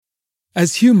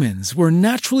As humans, we're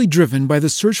naturally driven by the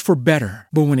search for better.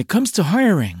 But when it comes to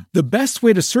hiring, the best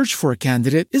way to search for a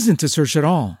candidate isn't to search at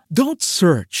all. Don't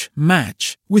search,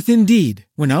 match with Indeed.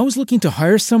 When I was looking to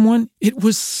hire someone, it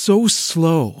was so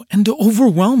slow and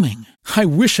overwhelming. I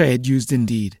wish I had used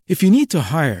Indeed. If you need to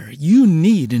hire, you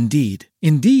need Indeed.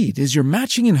 Indeed is your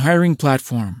matching and hiring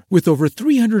platform with over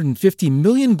 350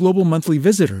 million global monthly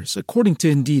visitors, according to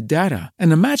Indeed data,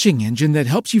 and a matching engine that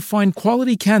helps you find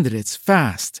quality candidates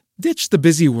fast. Ditch the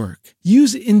busy work.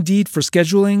 Use Indeed for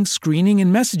scheduling, screening,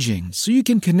 and messaging so you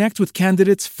can connect with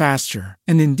candidates faster.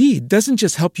 And Indeed doesn't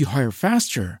just help you hire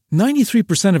faster.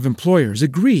 93% of employers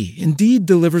agree Indeed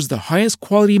delivers the highest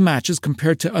quality matches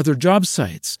compared to other job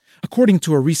sites, according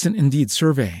to a recent Indeed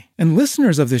survey. And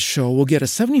listeners of this show will get a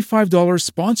 $75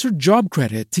 sponsored job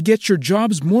credit to get your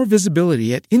jobs more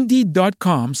visibility at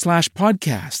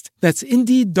Indeed.com/podcast. That's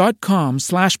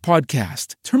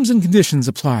Indeed.com/podcast. Terms and conditions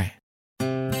apply.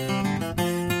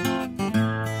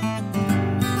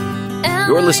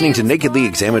 You're listening to Nakedly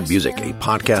Examined Music, a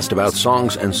podcast about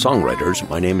songs and songwriters.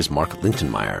 My name is Mark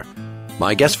Lintonmeyer.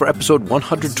 My guest for episode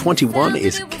 121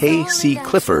 is K.C.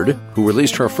 Clifford, who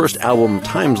released her first album,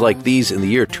 Times Like These, in the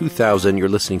year 2000. You're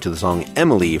listening to the song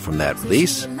Emily from that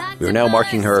release. We are now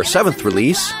marking her 7th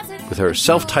release with her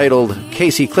self-titled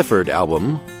K.C. Clifford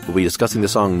album. We'll be discussing the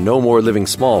song No More Living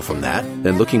Small from that,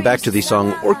 then looking back to the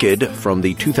song Orchid from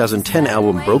the 2010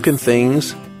 album Broken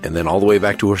Things, and then all the way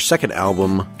back to her second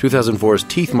album, 2004's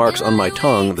Teeth Marks on My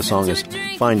Tongue. The song is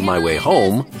Find My Way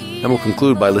Home. And we'll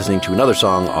conclude by listening to another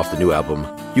song off the new album,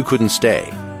 You Couldn't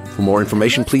Stay. For more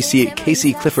information, please see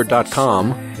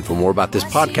kcclifford.com. And for more about this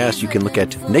podcast, you can look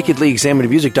at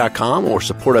nakedlyexaminedmusic.com or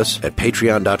support us at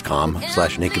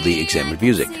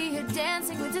patreon.com/nakedlyexaminedmusic.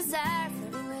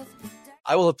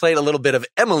 I will have played a little bit of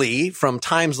Emily from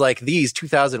Times Like These,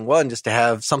 2001, just to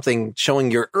have something showing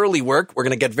your early work. We're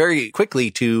going to get very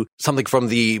quickly to something from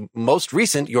the most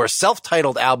recent, your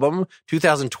self-titled album,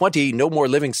 2020, No More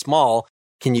Living Small.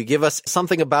 Can you give us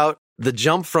something about the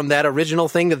jump from that original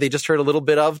thing that they just heard a little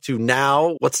bit of to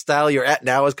now? What style you're at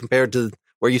now as compared to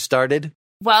where you started?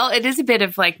 Well, it is a bit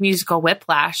of like musical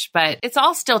whiplash, but it's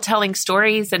all still telling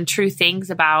stories and true things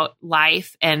about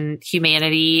life and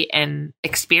humanity and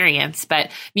experience. But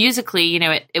musically, you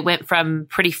know, it went from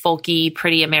pretty folky,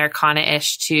 pretty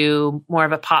Americana-ish to more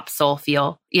of a pop soul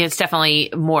feel. You know, it's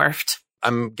definitely morphed.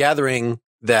 I'm gathering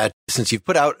that since you've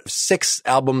put out 6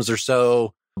 albums or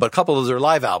so, but a couple of those are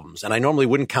live albums, and I normally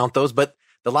wouldn't count those, but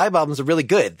the live albums are really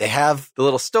good. They have the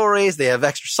little stories, they have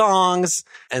extra songs.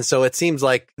 And so it seems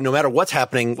like no matter what's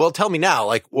happening, well, tell me now,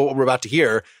 like what we're about to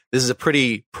hear, this is a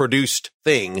pretty produced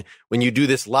thing. When you do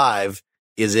this live,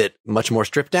 is it much more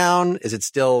stripped down? Is it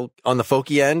still on the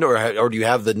folky end, or do you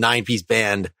have the 9-piece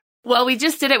band? Well, we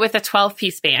just did it with a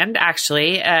 12-piece band,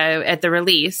 actually, at the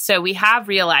release. So we have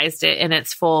realized it in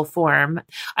its full form.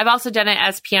 I've also done it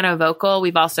as piano vocal.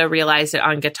 We've also realized it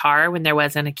on guitar when there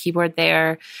wasn't a keyboard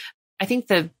there. I think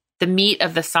the meat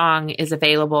of the song is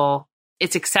available.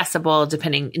 It's accessible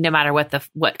depending, no matter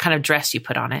what kind of dress you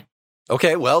put on it.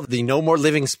 Okay, well, the No More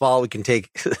Living Small we can take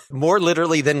more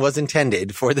literally than was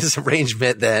intended for this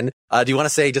arrangement then. Do you want to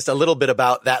say just a little bit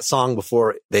about that song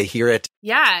before they hear it?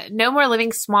 Yeah, No More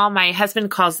Living Small. My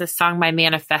husband calls this song my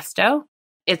manifesto.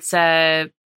 It's a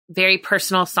very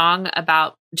personal song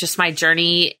about just my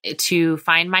journey to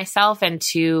find myself and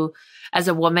to, as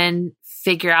a woman,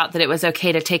 figure out that it was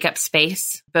okay to take up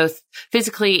space, both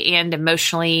physically and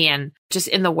emotionally and just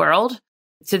in the world.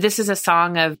 So this is a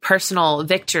song of personal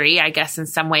victory, I guess, in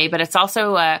some way, but it's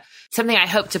also something I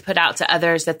hope to put out to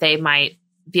others that they might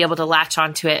be able to latch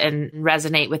onto it and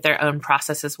resonate with their own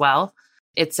process as well.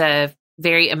 It's a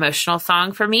very emotional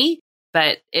song for me,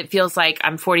 but it feels like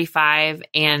I'm 45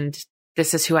 and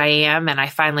this is who I am, and I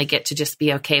finally get to just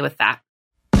be okay with that.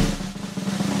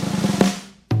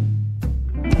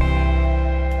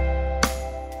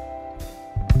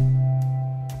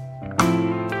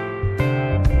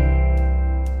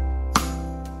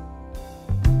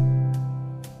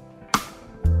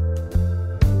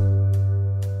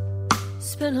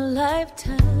 Spent a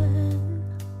lifetime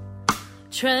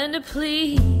trying to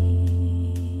please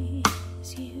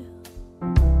you,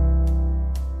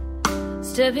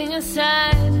 stepping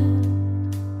aside,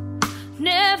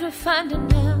 never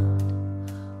finding out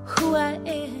who I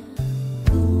am.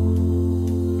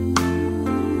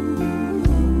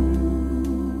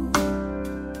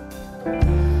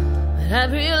 But I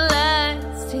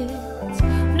realized it's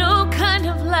no kind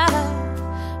of life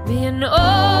being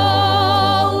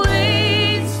always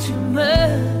too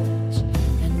much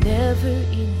and never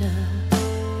enough.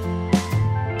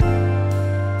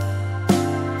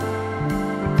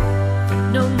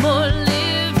 No more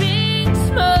living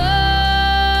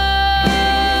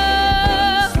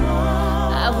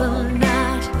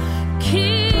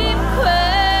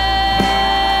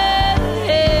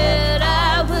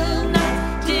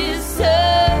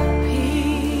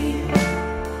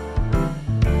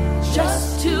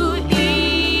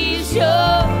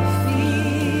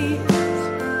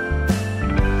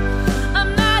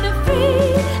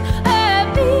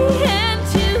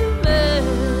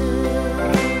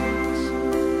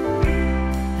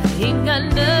ain't got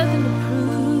nothing to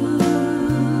prove.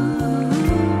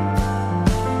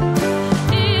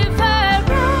 If I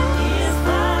run,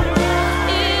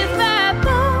 if I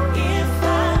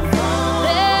fall,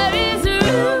 there is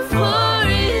room for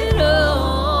it all.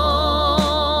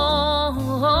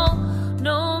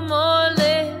 No more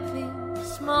living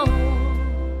small.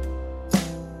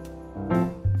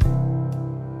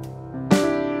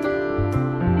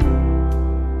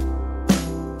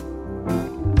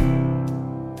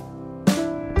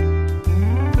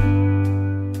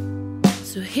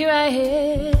 So here I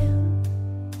am,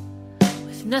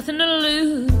 with nothing to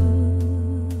lose.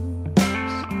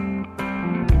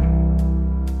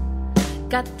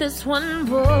 Got this one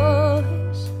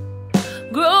voice,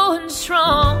 growing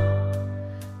strong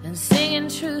and singing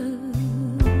true.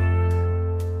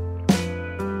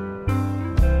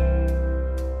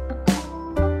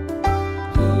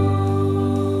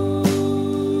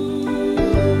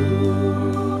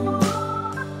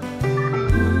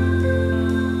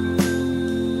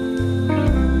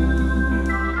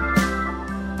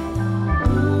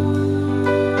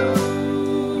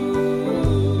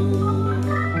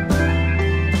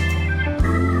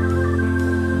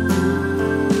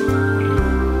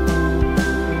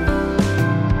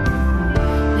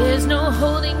 There's no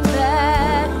holding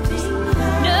back. There's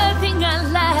nothing I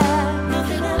lack.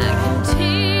 I can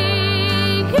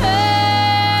take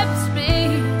up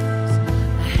space.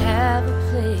 I have a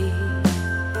place.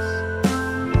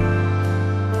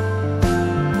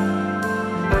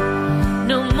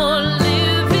 No more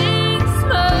living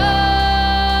small.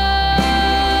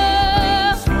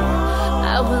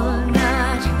 I will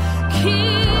not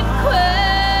keep quiet.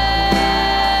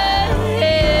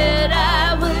 I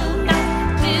will not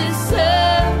disappear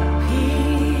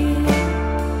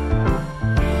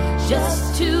just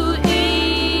to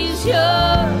ease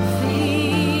your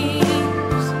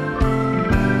fears.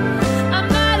 I'm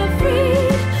not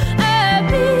afraid of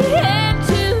being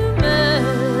too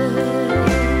much.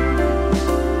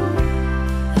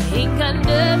 I ain't got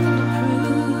nothing to prove.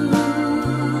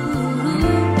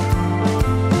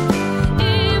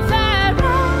 If I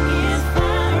run,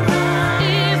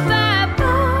 if I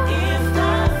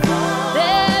fall,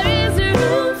 there is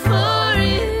room for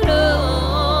it all.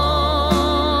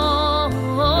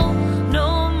 No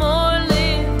more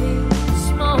living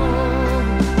small.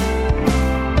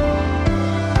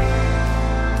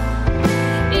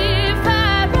 If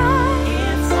I run,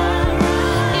 if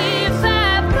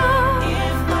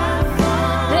I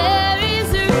fall, there is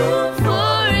room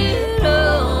for it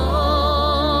all.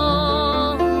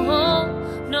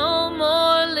 No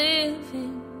more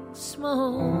living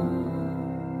small.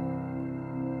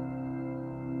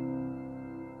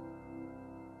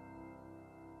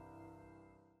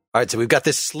 All right, so we've got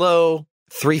this slow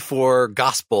 3/4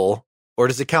 gospel, or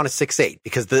does it count as 6/8?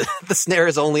 Because the snare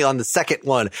is only on the second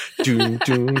one. Doom,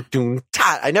 doom, doom,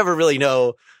 ta. I never really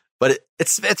know, but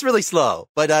it's really slow.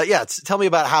 But tell me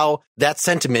about how that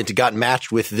sentiment got matched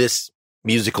with this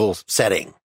musical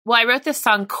setting. Well, I wrote this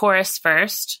song chorus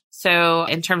first. So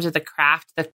in terms of the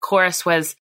craft, the chorus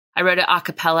was, I wrote it a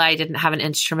cappella. I didn't have an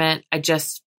instrument. I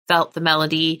just felt the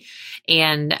melody.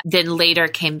 And then later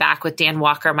came back with Dan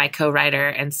Walker, my co-writer,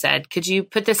 and said, could you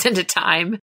put this into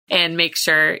time and make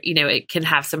sure, it can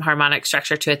have some harmonic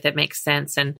structure to it that makes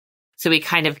sense. And so we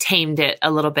kind of tamed it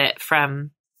a little bit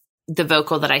from the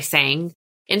vocal that I sang.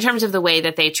 In terms of the way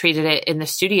that they treated it in the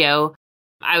studio,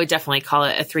 I would definitely call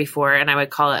it a 3/4, and I would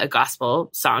call it a gospel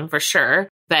song for sure.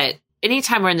 But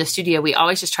anytime we're in the studio, we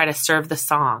always just try to serve the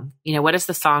song. What is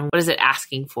the song? What is it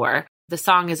asking for? The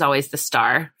song is always the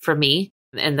star for me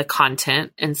and the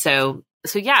content. And so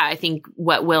yeah, I think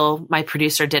what Will, my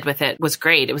producer, did with it was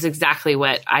great. It was exactly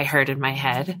what I heard in my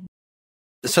head.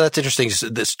 So that's interesting.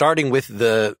 Starting with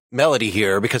the melody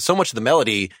here, because so much of the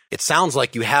melody, it sounds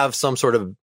like you have some sort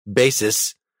of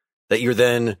basis that you're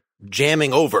then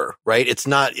jamming over, right? It's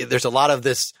not, there's a lot of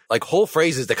this like whole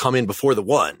phrases that come in before the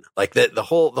one, like that the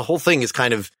whole thing is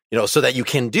kind of, so that you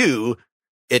can do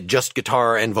it just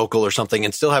guitar and vocal or something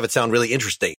and still have it sound really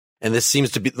interesting. And this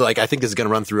seems to be like, I think this is going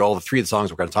to run through all the three of the songs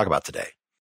we're going to talk about today.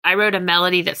 I wrote a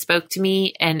melody that spoke to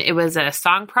me, and it was a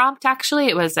song prompt,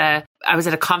 actually. I was at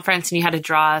a conference, and you had to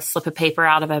draw a slip of paper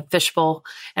out of a fishbowl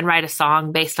and write a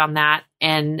song based on that.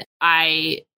 And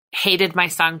I hated my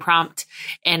song prompt,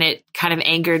 and it kind of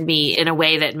angered me in a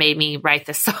way that made me write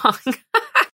the song,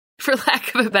 for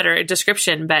lack of a better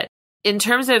description. But in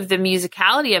terms of the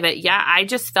musicality of it, yeah, I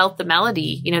just felt the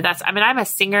melody. I'm a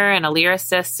singer and a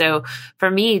lyricist. So for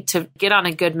me to get on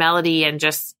a good melody and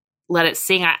just let it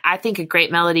sing, I think a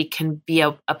great melody can be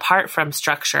apart from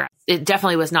structure. It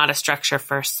definitely was not a structure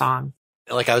first song.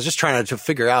 Like I was just trying to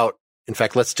figure out In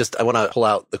fact, I want to pull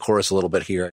out the chorus a little bit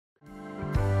here.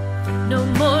 No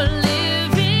more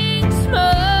living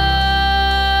small.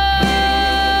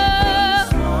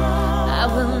 I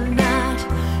will not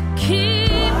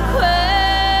keep quiet.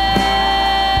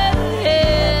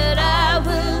 I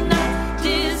will not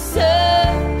disappear.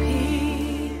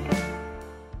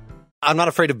 I'm not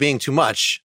afraid of being too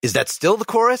much. Is that still the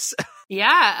chorus?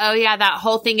 Yeah. Oh, yeah. That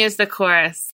whole thing is the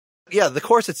chorus. Yeah, the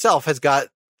chorus itself has got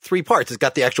 3 parts. It's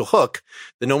got the actual hook,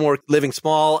 the no more living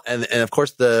small, and of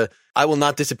course the I will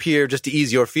not disappear just to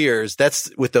ease your fears.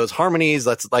 That's with those harmonies.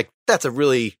 That's a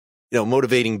really,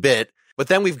 motivating bit. But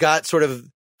then we've got sort of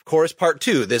chorus part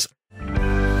 2, this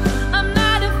I'm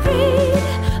not afraid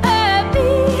of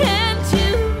being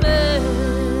too much.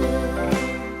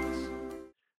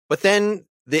 but then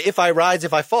the if I rise,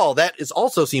 if I fall, that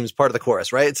also seems part of the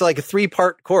chorus, right? It's like a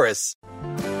 3-part chorus.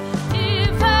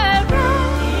 If I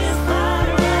rise,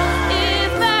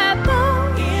 if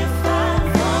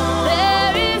I fall,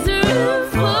 there is room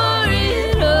for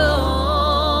it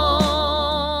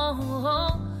all.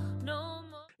 No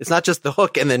more. It's not just the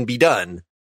hook and then be done.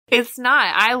 It's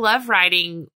not. I love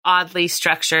writing oddly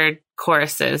structured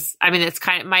choruses. I mean, it's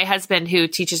kind of my husband, who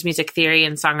teaches music theory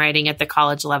and songwriting at the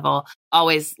college level,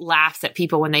 always laughs at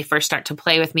people when they first start to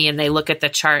play with me and they look at the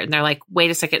chart and they're like, wait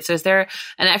a second. So is there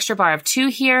an extra bar of 2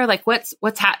 here? Like is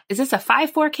this a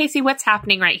 5/4, Casey? What's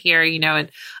happening right here? And I'm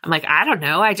like, I don't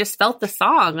know. I just felt the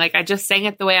song. Like I just sang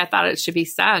it the way I thought it should be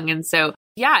sung. And so,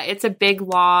 yeah, it's a big,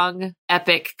 long,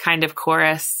 epic kind of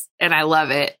chorus. And I love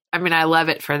it. I mean, I love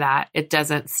it for that. It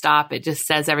doesn't stop. It just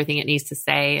says everything it needs to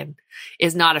say and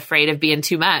is not afraid of being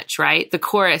too much, right? The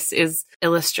chorus is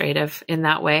illustrative in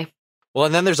that way. Well,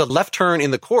 and then there's a left turn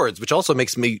in the chords, which also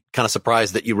makes me kind of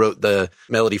surprised that you wrote the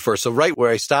melody first. So right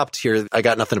where I stopped here, I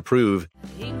got nothing to prove.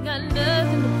 Ain't got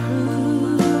nothing to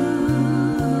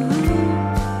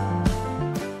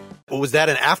prove. Was that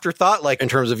an afterthought? Like in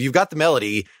terms of you've got the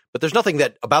melody, but there's nothing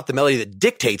about the melody that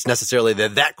dictates necessarily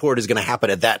that chord is going to happen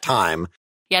at that time.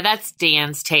 Yeah, that's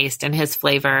Dan's taste and his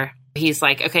flavor. He's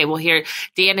like, okay, well here,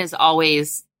 Dan is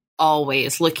always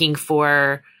looking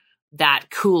for that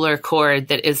cooler chord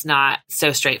that is not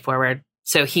so straightforward.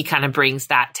 So he kind of brings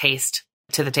that taste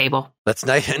to the table. That's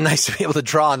nice to be able to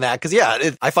draw on that. Because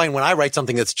I find when I write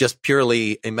something that's just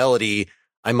purely a melody,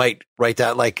 I might write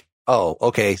that like, oh,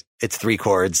 okay, it's 3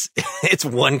 chords. It's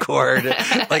 1 chord.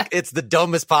 Like it's the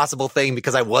dumbest possible thing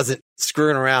because I wasn't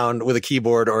screwing around with a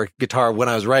keyboard or guitar when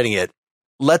I was writing it.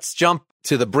 Let's jump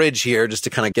to the bridge here just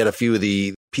to kind of get a few of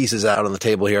the pieces out on the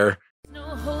table here. No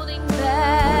holding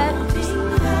back,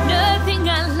 nothing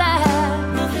I lack.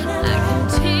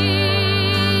 I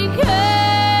can take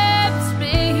up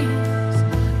space.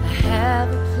 I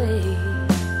have a place.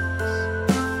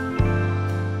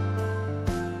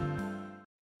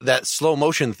 That slow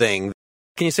motion thing.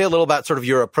 Can you say a little about sort of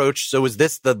your approach? So was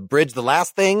this the bridge, the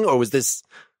last thing, or was this?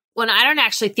 Well, I don't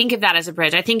actually think of that as a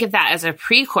bridge. I think of that as a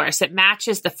pre-chorus. It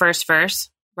matches the first verse,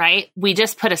 right? We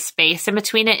just put a space in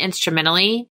between it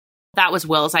instrumentally. That was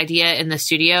Will's idea in the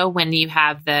studio. When you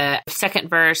have the second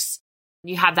verse,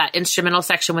 you have that instrumental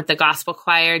section with the gospel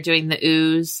choir doing the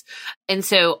ooze. And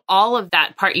so all of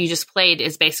that part you just played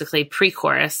is basically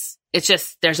pre-chorus. It's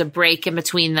just there's a break in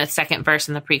between the second verse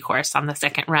and the pre-chorus on the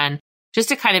second run, just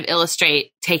to kind of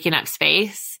illustrate taking up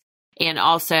space. And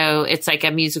also it's like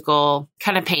a musical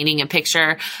kind of painting a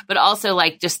picture, but also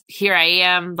like just here I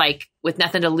am, like with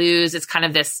nothing to lose. It's kind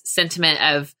of this sentiment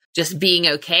of just being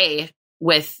okay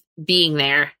with being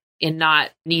there and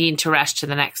not needing to rush to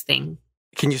the next thing.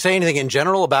 Can you say anything in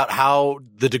general about how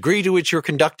the degree to which you're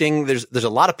conducting? There's a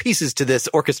lot of pieces to this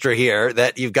orchestra here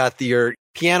that you've got your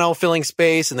piano filling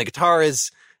space and the guitar is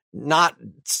not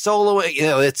soloing,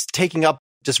 it's taking up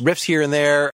just riffs here and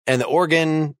there. And the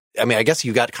organ, I mean, I guess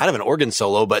you got kind of an organ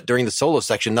solo, but during the solo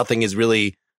section, nothing is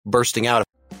really bursting out.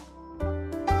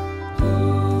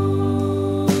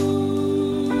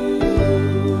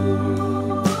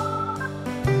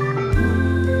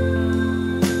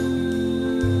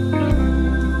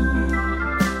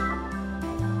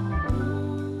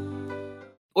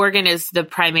 Organ is the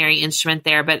primary instrument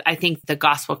there, but I think the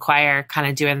gospel choir kind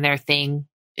of doing their thing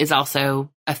is also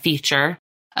a feature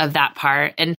of that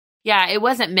part. And yeah, it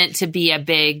wasn't meant to be a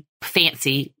big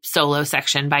fancy solo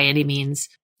section by any means.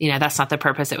 That's not the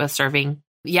purpose it was serving.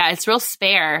 Yeah, it's real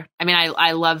spare. I mean,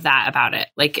 I love that about it.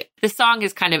 Like the song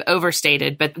is kind of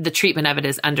overstated, but the treatment of it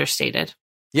is understated.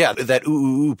 Yeah, that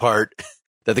ooh part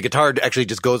that the guitar actually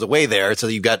just goes away there. So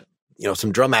you've got,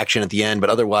 some drum action at the end, but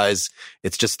otherwise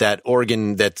it's just that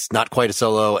organ that's not quite a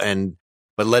solo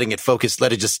but letting it focus,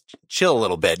 let it just chill a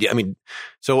little bit. I mean,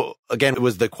 so again, it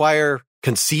was the choir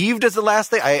conceived as the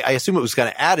last thing? I assume it was kind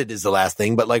of added as the last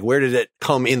thing, but like, where did it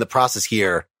come in the process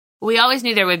here? We always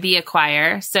knew there would be a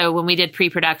choir. So when we did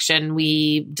pre-production,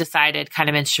 we decided kind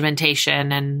of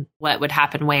instrumentation and what would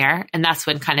happen where. And that's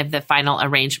when kind of the final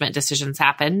arrangement decisions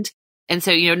happened. And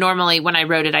so, normally when I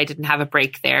wrote it, I didn't have a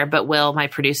break there. But Will, my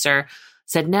producer,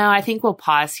 said, no, I think we'll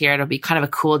pause here. It'll be kind of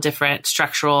a cool, different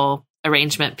structural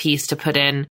arrangement piece to put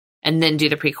in and then do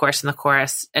the pre-chorus and the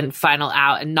chorus and final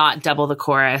out and not double the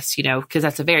chorus, because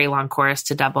that's a very long chorus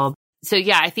to double. So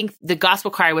yeah, I think the gospel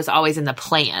choir was always in the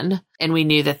plan, and we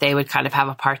knew that they would kind of have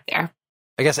a part there.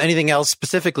 I guess anything else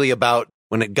specifically about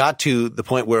when it got to the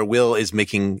point where Will is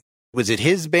making, was it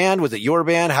his band? Was it your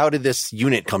band? How did this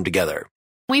unit come together?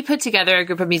 We put together a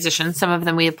group of musicians. Some of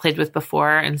them we had played with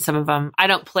before, and some of them, I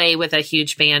don't play with a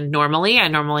huge band normally. I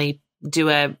normally do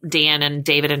Dan and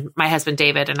David, and my husband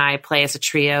David and I play as a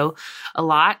trio a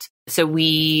lot. So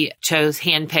we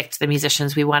handpicked the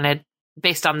musicians we wanted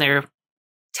based on their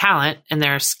talent and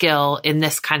their skill in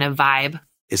this kind of vibe.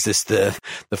 Is this the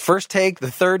first take,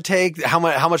 the third take? How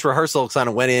much rehearsal kind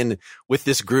of went in with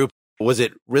this group? Was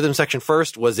it rhythm section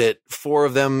first? Was it 4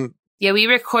 of them? Yeah, we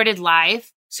recorded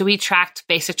live. So we tracked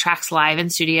basic tracks live in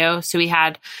studio. So we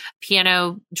had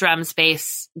piano, drums,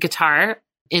 bass, guitar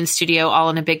in studio, all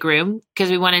in a big room, because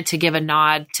we wanted to give a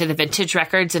nod to the vintage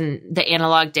records and the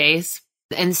analog days.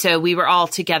 And so we were all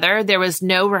together. There was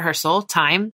no rehearsal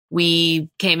time. We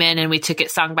came in and we took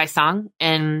it song by song,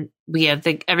 and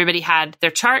everybody had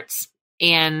their charts,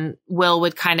 and Will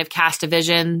would kind of cast a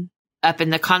vision up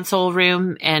in the console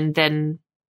room, and then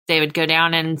they would go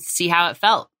down and see how it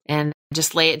felt and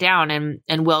just lay it down.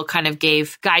 And Will kind of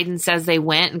gave guidance as they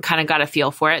went and kind of got a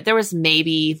feel for it. There was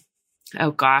maybe,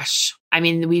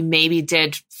 we maybe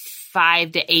did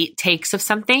 5 to 8 takes of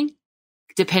something,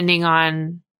 depending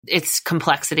on its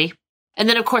complexity. And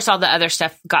then, of course, all the other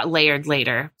stuff got layered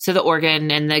later. So the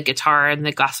organ and the guitar and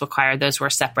the gospel choir, those were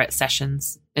separate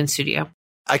sessions in studio.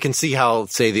 I can see how,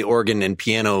 say, the organ and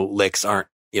piano licks aren't,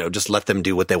 just let them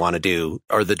do what they want to do,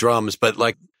 or the drums. But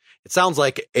like, it sounds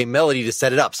like a melody to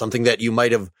set it up, something that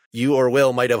you or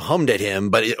Will might have hummed at him,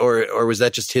 but or was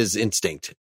that just his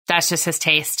instinct? That's just his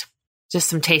taste. Just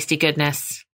some tasty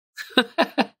goodness.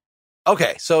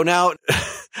 Okay, so now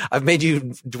I've made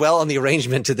you dwell on the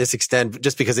arrangement to this extent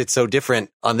just because it's so different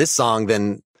on this song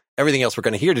than everything else we're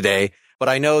going to hear today. But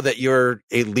I know that you're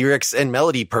a lyrics and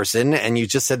melody person, and you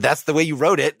just said that's the way you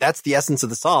wrote it. That's the essence of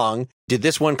the song. Did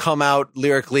this one come out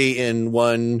lyrically in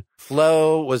one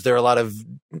flow? Was there a lot of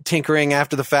tinkering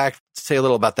after the fact? Say a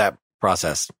little about that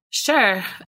process. Sure.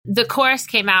 The chorus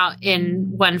came out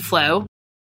in one flow.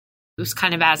 It was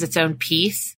kind of as its own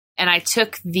piece. And I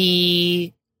took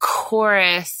the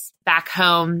chorus back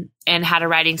home and had a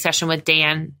writing session with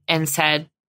Dan and said,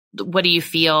 what do you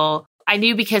feel? I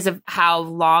knew because of how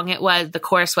long it was, the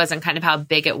chorus wasn't kind of how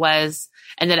big it was,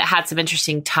 and that it had some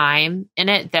interesting time in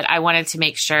it, that I wanted to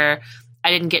make sure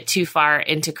I didn't get too far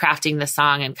into crafting the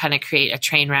song and kind of create a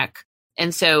train wreck.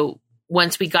 And so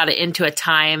once we got it into a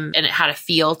time and it had a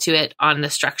feel to it on the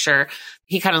structure,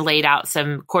 he kind of laid out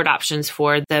some chord options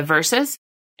for the verses.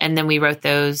 And then we wrote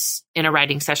those in a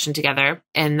writing session together,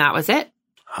 and that was it.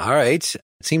 All right.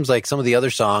 It seems like some of the other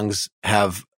songs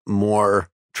have more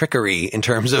trickery in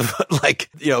terms of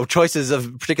choices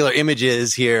of particular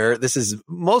images here. This is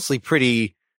mostly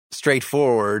pretty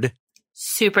straightforward.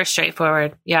 Super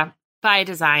straightforward. Yeah. By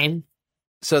design.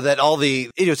 So that all the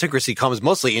idiosyncrasy comes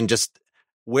mostly in just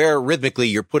where rhythmically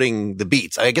you're putting the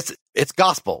beats. I guess it's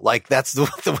gospel. Like that's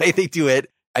the way they do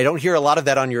it. I don't hear a lot of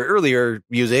that on your earlier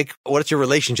music. What's your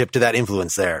relationship to that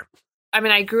influence there? I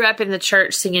mean, I grew up in the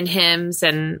church singing hymns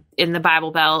and in the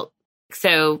Bible Belt.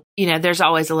 So, there's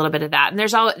always a little bit of that. And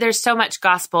there's so much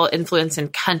gospel influence in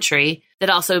country that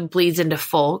also bleeds into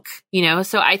folk,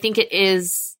 So I think it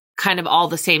is kind of all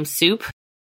the same soup.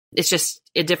 It's just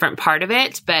a different part of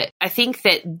it. But I think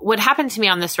that what happened to me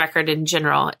on this record in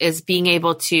general is being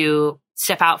able to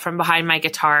step out from behind my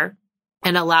guitar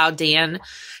and allow Dan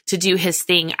to do his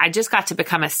thing. I just got to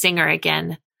become a singer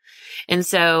again. And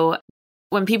so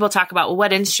when people talk about, well,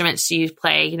 what instruments do you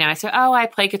play? I say, I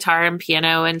play guitar and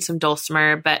piano and some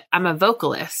dulcimer, but I'm a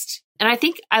vocalist. And I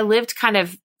think I lived kind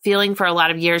of feeling for a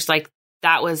lot of years like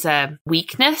that was a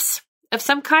weakness of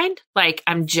some kind, like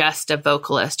I'm just a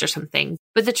vocalist or something.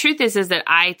 But the truth is that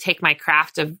I take my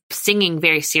craft of singing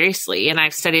very seriously, and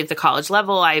I've studied at the college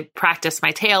level. I practice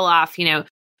my tail off,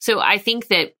 So I think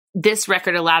that this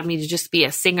record allowed me to just be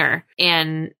a singer.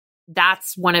 And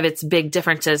that's one of its big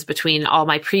differences between all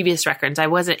my previous records. I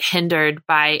wasn't hindered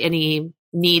by any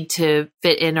need to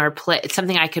fit in or play. It's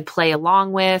something I could play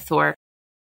along with, or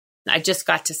I just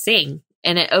got to sing.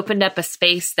 And it opened up a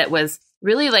space that was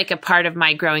really like a part of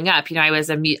my growing up. I was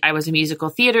a musical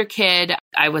theater kid.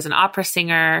 I was an opera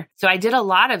singer. So I did a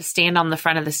lot of stand on the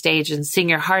front of the stage and sing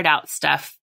your heart out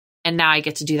stuff. And now I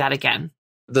get to do that again.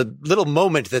 The little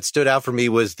moment that stood out for me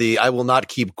was the I will not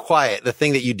keep quiet, the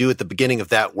thing that you do at the beginning of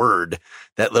that word,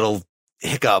 that little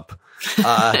hiccup. Keep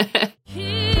quiet,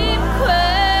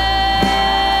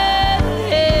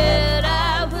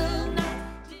 I will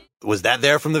not. Was that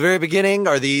there from the very beginning?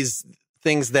 Are these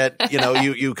things that,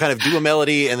 you kind of do a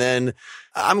melody and then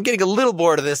I'm getting a little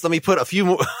bored of this. Let me put a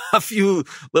few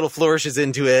little flourishes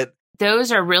into it.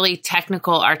 Those are really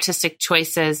technical, artistic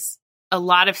choices. A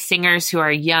lot of singers who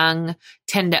are young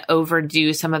tend to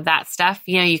overdo some of that stuff.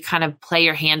 You kind of play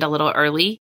your hand a little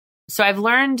early. So I've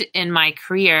learned in my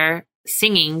career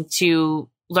singing to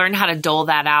learn how to dole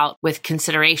that out with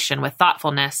consideration, with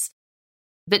thoughtfulness.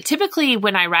 But typically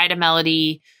when I write a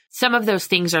melody, some of those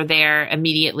things are there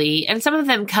immediately, and some of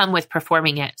them come with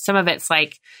performing it. Some of it's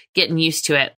like getting used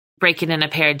to it, breaking in a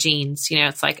pair of jeans.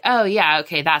 It's like, oh yeah,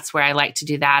 okay, that's where I like to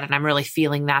do that. And I'm really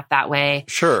feeling that way.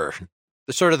 Sure.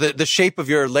 The sort of the shape of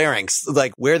your larynx,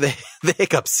 like where the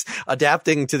hiccups,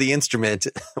 adapting to the instrument,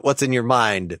 what's in your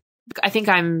mind. I think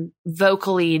I'm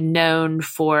vocally known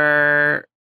for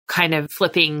kind of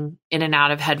flipping in and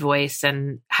out of head voice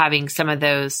and having some of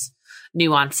those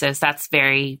nuances. That's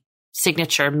very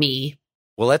signature me.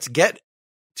 Well, let's get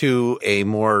to a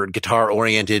more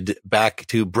guitar-oriented, back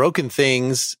to Broken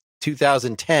Things,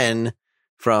 2010,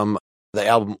 from the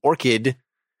album Orchid,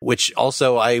 which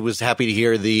also I was happy to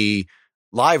hear the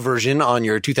live version on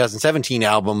your 2017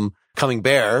 album, Coming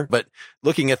Bare. But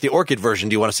looking at the Orchid version,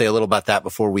 do you want to say a little about that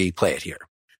before we play it here?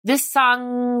 This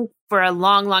song for a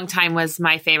long, long time was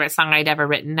my favorite song I'd ever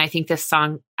written. I think this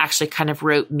song actually kind of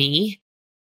wrote me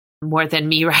more than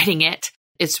me writing it.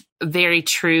 It's very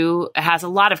true. It has a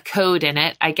lot of code in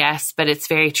it, I guess, but it's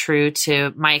very true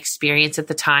to my experience at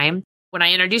the time. When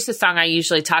I introduce the song, I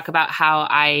usually talk about how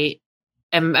I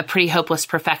am a pretty hopeless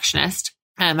perfectionist.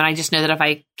 And I just know that if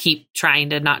I keep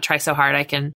trying to not try so hard, I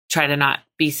can try to not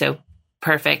be so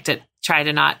perfect and try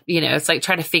to not, it's like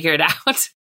try to figure it out.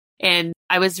 And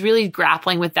I was really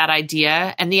grappling with that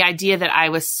idea, and the idea that I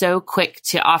was so quick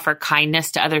to offer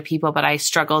kindness to other people, but I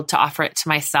struggled to offer it to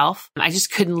myself. I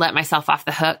just couldn't let myself off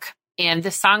the hook. And the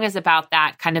song is about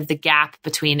that, kind of the gap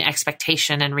between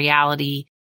expectation and reality,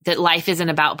 that life isn't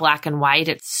about black and white.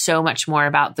 It's so much more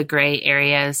about the gray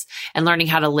areas and learning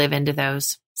how to live into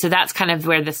those. So that's kind of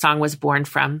where the song was born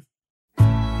from.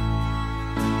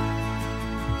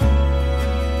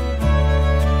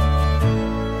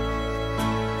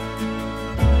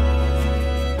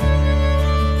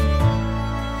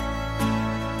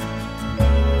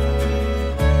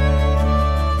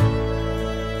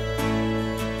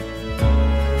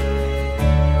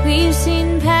 We've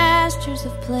seen pastures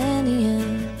of plenty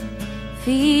and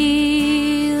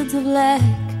fields of lack.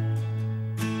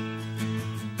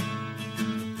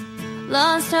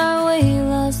 Lost our way,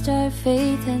 lost our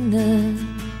faith, and the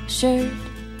shirt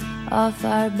off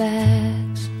our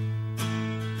backs.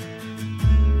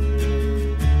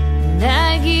 And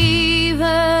I gave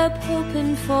up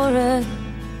hoping for a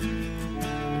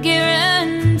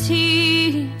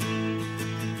guarantee,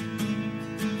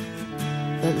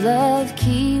 but love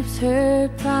keeps her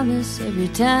promise every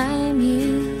time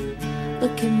you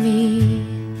look at me.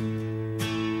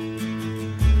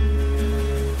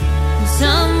 And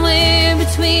somewhere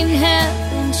between hell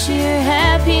and sheer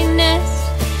happiness,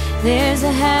 there's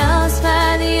a house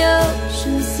by the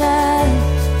ocean side,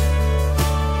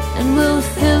 and we'll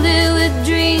fill it with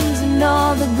dreams and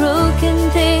all the broken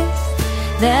things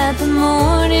that the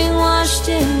morning washed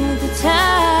in with the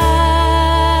tide.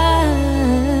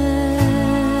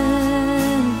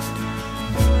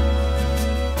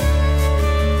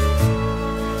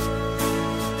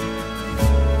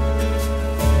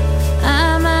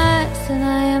 And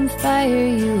I am fire,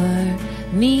 you are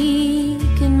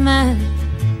meek and mild.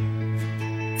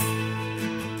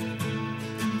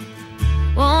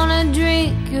 Wanna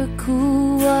drink your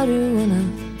cool water when I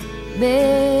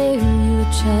bear you a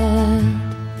child.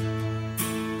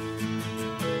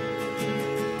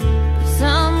 But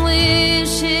some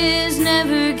wishes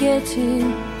never get to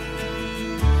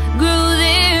grow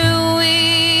their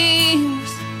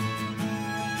wings,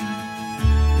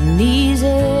 and these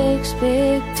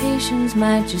expectations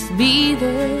might just be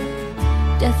the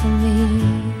death of me.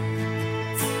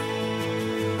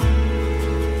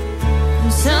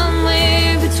 And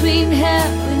somewhere between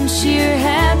hell and sheer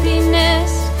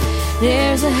happiness,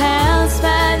 there's a house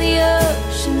by the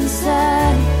ocean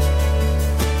side,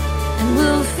 and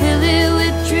we'll fill it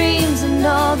with dreams and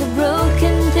all the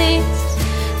broken things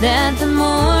that the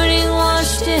morning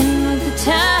washed in with the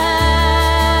tide.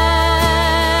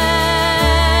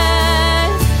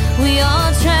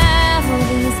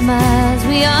 miles,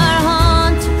 we are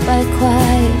haunted by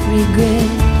quiet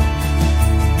regret.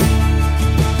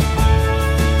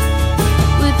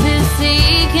 With this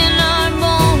ache in our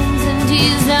bones and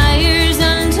desires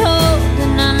untold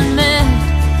and unmet,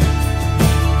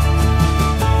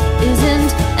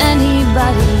 isn't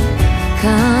anybody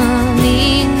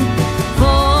coming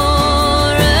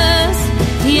for us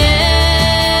yet?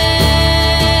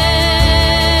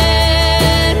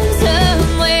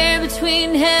 Somewhere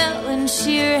between hell and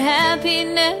sheer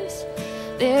happiness,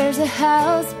 there's a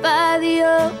house by the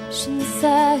ocean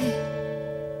side,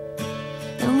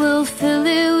 and we'll fill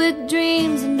it with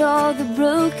dreams and all the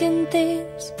broken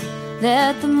things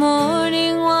that the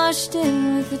morning washed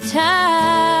in with the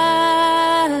tide.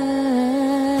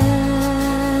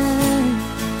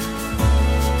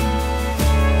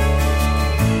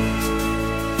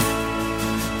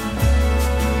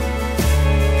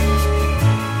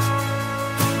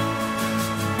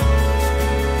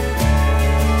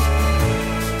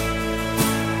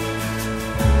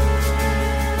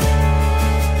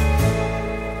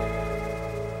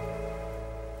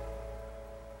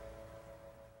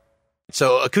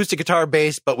 So acoustic guitar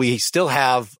bass, but we still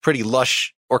have pretty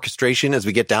lush orchestration as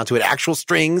we get down to it. Actual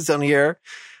strings on here.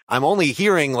 I'm only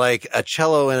hearing like a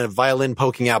cello and a violin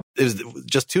poking out. Is it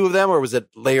just two of them, or was it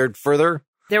layered further?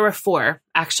 There were four,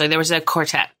 actually. There was a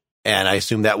quartet. And I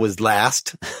assume that was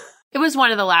last. It was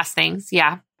one of the last things.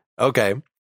 Yeah. Okay.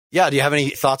 Yeah. Do you have any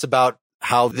thoughts about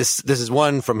how this is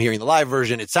one from hearing the live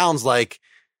version? It sounds like,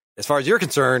 as far as you're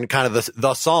concerned, kind of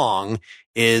the song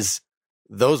is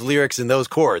those lyrics and those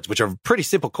chords, which are pretty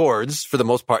simple chords for the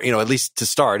most part, at least to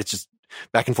start. It's just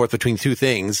back and forth between two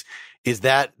things. Is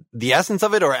that the essence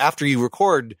of it? Or after you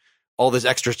record all this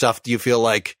extra stuff, do you feel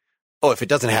like, oh, if it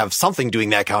doesn't have something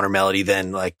doing that counter melody,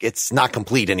 then like it's not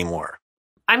complete anymore?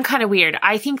 I'm kind of weird.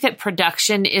 I think that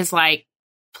production is like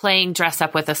playing dress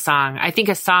up with a song. I think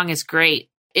a song is great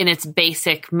in its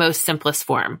basic, most simplest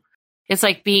form. It's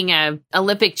like being an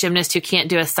Olympic gymnast who can't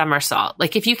do a somersault.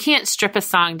 Like if you can't strip a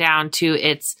song down to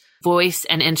its voice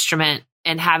and instrument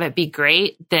and have it be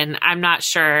great, then I'm not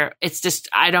sure. It's just,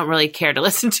 I don't really care to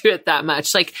listen to it that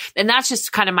much. Like, and that's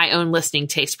just kind of my own listening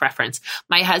taste preference.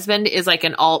 My husband is like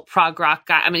an alt prog rock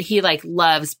guy. I mean, he like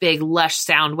loves big, lush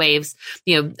sound waves,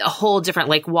 a whole different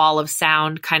like wall of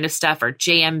sound kind of stuff, or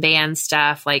jam band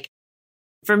stuff. Like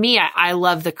for me, I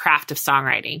love the craft of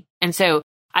songwriting. And so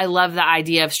I love the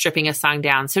idea of stripping a song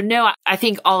down. So no, I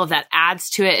think all of that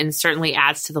adds to it and certainly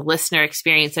adds to the listener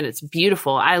experience. And it's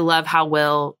beautiful. I love how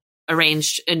Will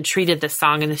arranged and treated the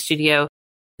song in the studio.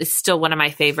 It's still one of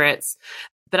my favorites.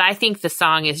 But I think the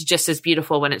song is just as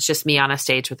beautiful when it's just me on a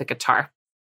stage with a guitar.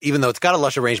 Even though it's got a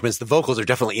lush arrangements, the vocals are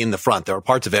definitely in the front. There are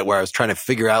parts of it where I was trying to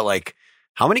figure out like,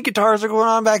 how many guitars are going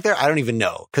on back there? I don't even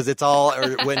know. Cause it's all,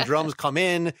 when drums come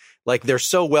in, like they're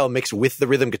so well mixed with the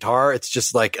rhythm guitar. It's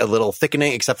just like a little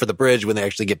thickening, except for the bridge when they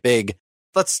actually get big.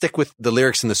 Let's stick with the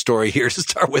lyrics and the story here to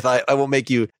start with. I won't make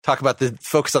you talk about the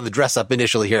focus on the dress up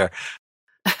initially here.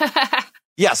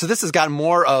 Yeah. So this has got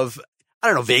more of, I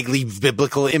don't know, vaguely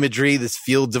biblical imagery, this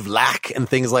fields of lack and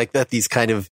things like that. These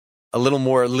kind of a little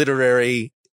more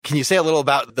literary. Can you say a little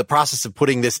about the process of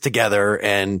putting this together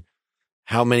and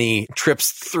how many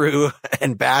trips through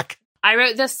and back? I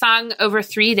wrote this song over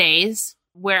 3 days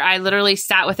where I literally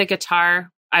sat with a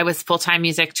guitar. I was full-time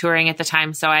music touring at the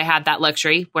time, so I had that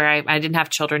luxury where I didn't have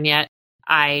children yet.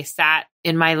 I sat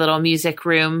in my little music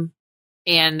room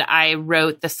and I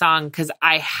wrote the song because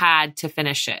I had to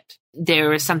finish it. There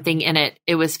was something in it.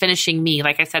 It was finishing me.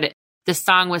 Like I said, the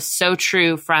song was so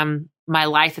true from my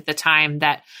life at the time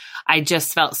that I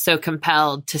just felt so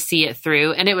compelled to see it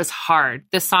through. And it was hard.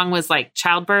 This song was like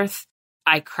childbirth.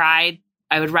 I cried.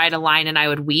 I would write a line and I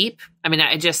would weep. I mean,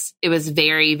 it was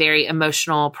very, very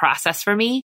emotional process for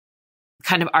me,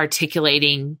 kind of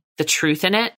articulating the truth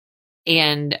in it.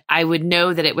 And I would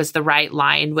know that it was the right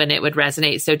line when it would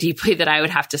resonate so deeply that I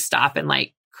would have to stop and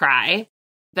like cry.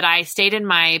 But I stayed in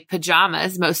my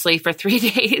pajamas mostly for 3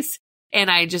 days and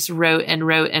I just wrote and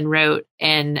wrote and wrote.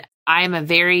 And I'm a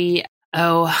very,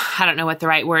 I don't know what the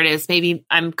right word is. Maybe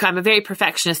I'm a very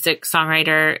perfectionistic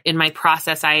songwriter. In my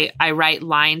process, I write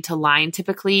line to line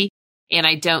typically, and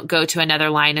I don't go to another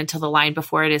line until the line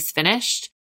before it is finished.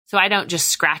 So I don't just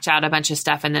scratch out a bunch of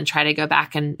stuff and then try to go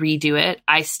back and redo it.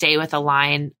 I stay with a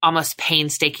line almost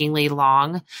painstakingly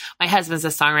long. My husband's a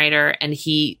songwriter and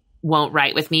he won't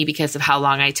write with me because of how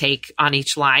long I take on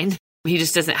each line. He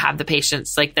just doesn't have the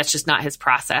patience. Like that's just not his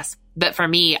process. But for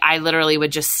me, I literally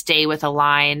would just stay with a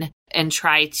line and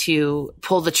try to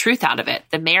pull the truth out of it,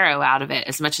 the marrow out of it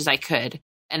as much as I could.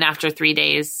 And after 3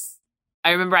 days,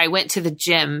 I remember I went to the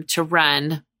gym to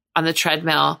run on the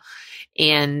treadmill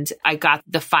And I got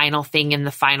the final thing in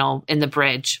the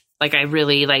bridge. Like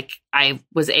I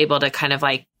was able to kind of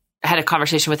like, I had a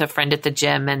conversation with a friend at the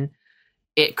gym and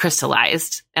it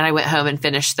crystallized and I went home and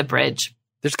finished the bridge.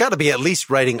 There's got to be at least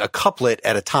writing a couplet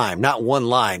at a time, not one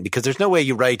line, because there's no way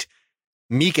you write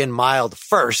meek and mild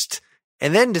first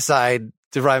and then decide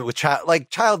to rhyme it with child. Like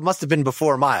child must have been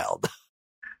before mild.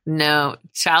 No,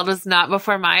 child was not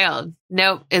before mild.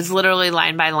 Nope. It's literally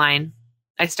line by line.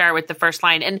 I start with the first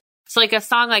line. And so like a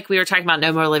song like we were talking about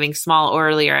No More Living Small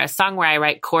earlier, a song where I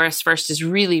write chorus first is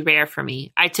really rare for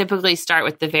me. I typically start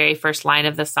with the very first line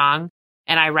of the song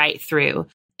and I write through.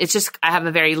 It's just, I have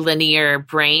a very linear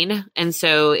brain. And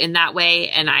so in that way,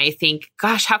 and I think,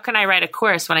 gosh, how can I write a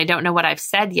chorus when I don't know what I've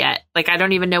said yet? Like, I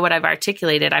don't even know what I've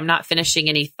articulated. I'm not finishing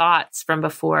any thoughts from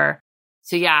before.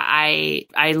 So yeah, I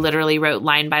literally wrote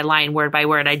line by line, word by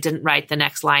word. I didn't write the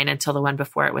next line until the one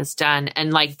before it was done,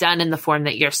 and like done in the form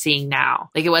that you're seeing now.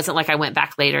 Like it wasn't like I went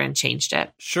back later and changed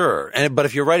it. Sure. But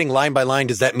if you're writing line by line,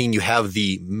 does that mean you have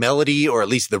the melody or at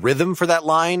least the rhythm for that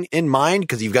line in mind?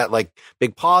 Because you've got like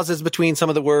big pauses between some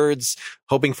of the words,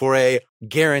 hoping for a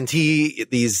guarantee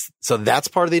these. So that's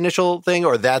part of the initial thing,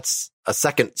 or that's a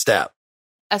second step?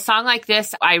 A song like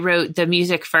this, I wrote the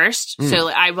music first. So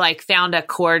I like found a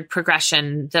chord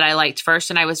progression that I liked first,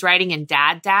 and I was writing in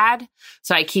dad, dad.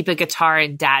 So I keep a guitar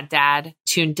in dad, dad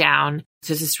tuned down.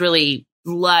 So it's this really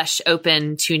lush,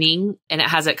 open tuning, and it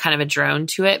has a kind of a drone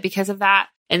to it because of that.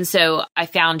 And so I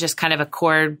found just kind of a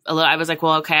chord. I was like,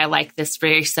 well, okay, I like this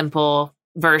very simple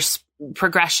verse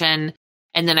progression.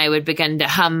 And then I would begin to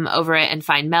hum over it and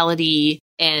find melody.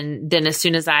 And then as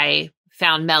soon as I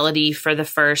found melody for the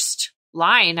first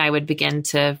line, I would begin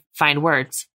to find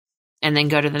words and then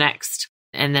go to the next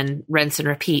and then rinse and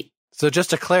repeat. So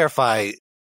just to clarify,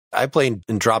 I play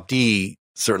in drop D,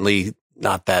 certainly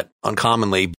not that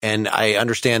uncommonly. And I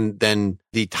understand then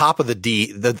the top of the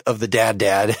D of the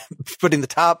dad, putting the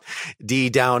top D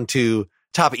down to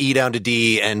top E down to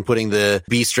D and putting the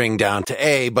B string down to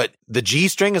A, but the G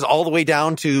string is all the way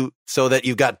down to so that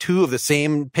you've got two of the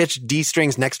same pitch D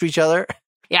strings next to each other.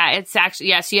 Yeah, it's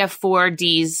actually, so you have 4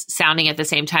 Ds sounding at the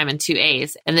same time and 2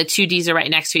 As, and the 2 Ds are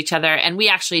right next to each other. And we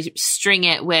actually string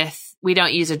it we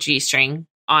don't use a G string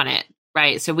on it,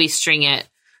 right? So we string it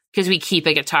because we keep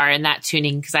a guitar in that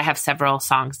tuning, because I have several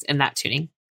songs in that tuning.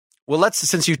 Well,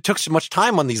 since you took so much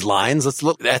time on these lines, let's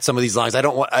look at some of these lines. I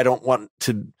don't want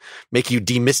to make you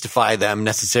demystify them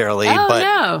necessarily. Oh, but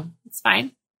no, it's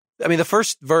fine. I mean, the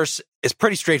first verse is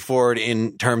pretty straightforward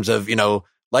in terms of,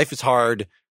 life is hard,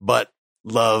 but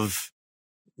love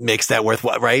makes that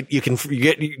worthwhile, right? You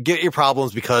get your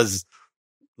problems because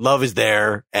love is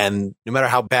there. And no matter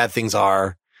how bad things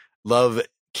are, love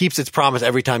keeps its promise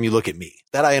every time you look at me.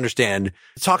 That I understand.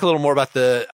 Let's talk a little more about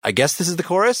I guess this is the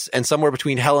chorus. And somewhere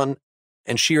between Helen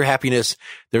and sheer happiness,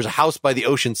 there's a house by the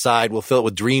ocean side. We'll fill it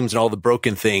with dreams and all the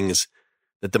broken things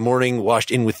that the morning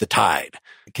washed in with the tide.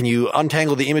 Can you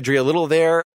untangle the imagery a little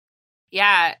there?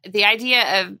 Yeah, the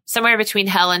idea of somewhere between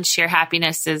hell and sheer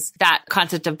happiness is that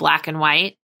concept of black and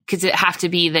white. Because it have to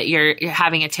be that you're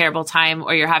having a terrible time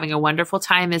or you're having a wonderful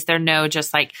time? Is there no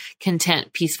just like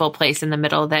content, peaceful place in the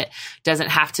middle that doesn't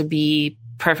have to be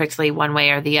perfectly one way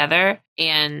or the other?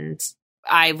 And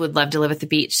I would love to live at the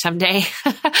beach someday.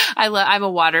 I'm a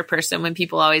water person. When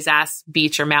people always ask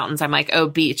beach or mountains, I'm like, oh,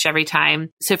 beach every time.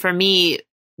 So for me,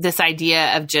 this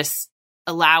idea of just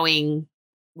allowing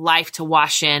life to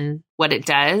wash in what it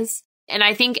does. And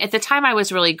I think at the time I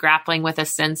was really grappling with a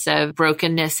sense of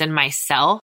brokenness in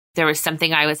myself. There was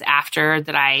something I was after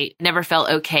that I never felt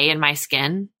okay in my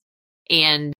skin.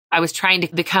 And I was trying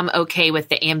to become okay with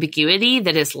the ambiguity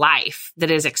that is life,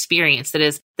 that is experience, that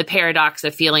is the paradox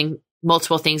of feeling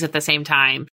multiple things at the same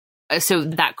time. So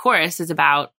that chorus is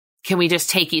about, can we just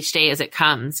take each day as it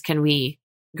comes? Can we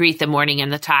greet the morning and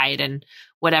the tide and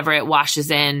whatever it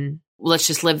washes in? Let's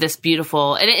just live this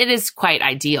beautiful, and it is quite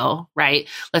ideal, right?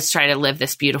 Let's try to live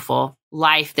this beautiful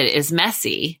life that is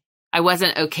messy. I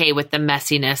wasn't okay with the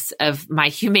messiness of my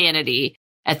humanity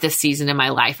at this season in my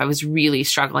life. I was really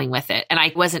struggling with it, and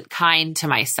I wasn't kind to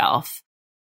myself.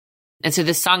 And so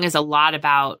this song is a lot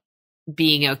about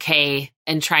being okay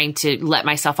and trying to let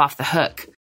myself off the hook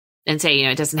and say,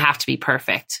 it doesn't have to be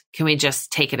perfect. Can we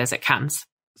just take it as it comes?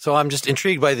 So I'm just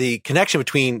intrigued by the connection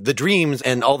between the dreams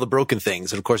and all the broken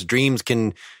things. And of course, dreams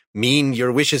can mean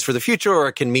your wishes for the future, or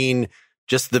it can mean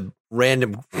just the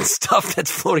random stuff that's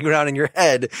floating around in your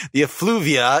head, the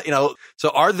effluvia, So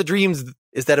are the dreams,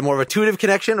 is that a more intuitive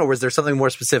connection, or was there something more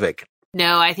specific?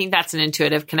 No, I think that's an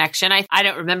intuitive connection. I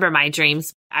don't remember my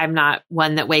dreams. I'm not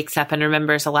one that wakes up and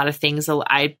remembers a lot of things.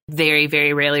 I very,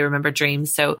 very rarely remember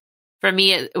dreams. So For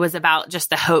me, it was about just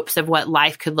the hopes of what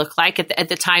life could look like. At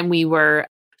the time, we were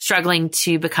struggling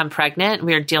to become pregnant.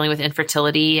 We were dealing with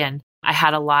infertility, and I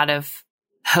had a lot of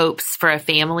hopes for a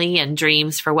family and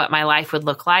dreams for what my life would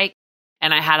look like.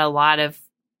 And I had a lot of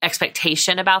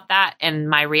expectation about that. And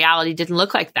my reality didn't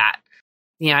look like that.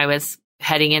 I was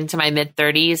heading into my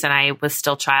mid-30s and I was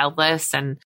still childless.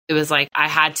 And it was like I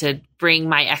had to bring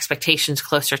my expectations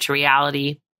closer to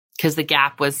reality because the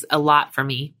gap was a lot for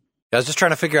me. I was just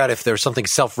trying to figure out if there's something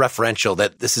self-referential,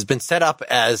 that this has been set up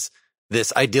as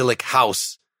this idyllic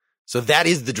house. So that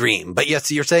is the dream. But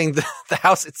yes, you're saying the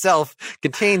house itself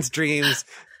contains dreams.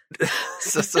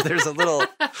 So there's a little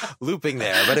looping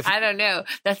there. But I don't know.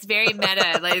 That's very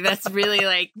meta. Like that's really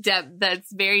like depth. That's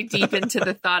very deep into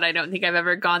the thought. I don't think I've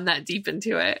ever gone that deep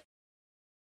into it.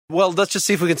 Well, let's just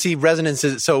see if we can see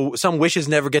resonances. So some wishes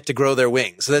never get to grow their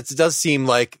wings. So that does seem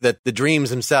like that the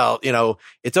dreams themselves,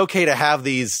 it's okay to have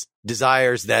these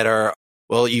desires that are,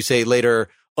 well, you say later,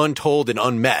 untold and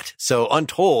unmet. So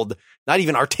untold, not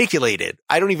even articulated.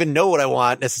 I don't even know what I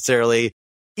want necessarily.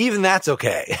 Even that's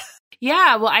okay.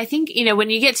 Yeah. Well, I think, when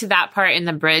you get to that part in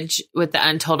the bridge with the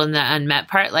untold and the unmet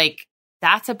part, like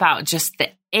that's about just the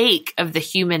ache of the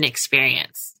human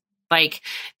experience. Like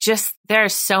just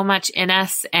there's so much in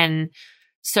us and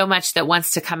so much that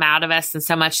wants to come out of us and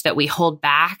so much that we hold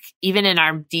back, even in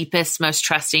our deepest, most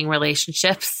trusting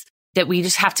relationships, that we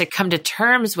just have to come to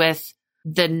terms with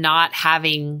the not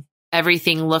having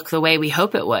everything look the way we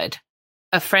hope it would.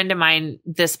 A friend of mine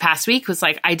this past week was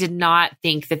like, I did not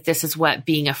think that this is what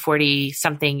being a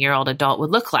 40-something-year-old adult would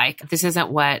look like. This isn't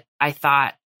what I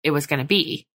thought it was going to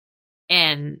be.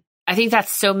 And I think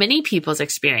that's so many people's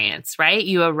experience, right?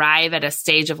 You arrive at a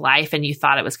stage of life and you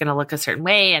thought it was going to look a certain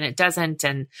way and it doesn't.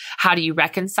 And how do you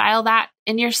reconcile that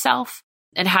in yourself?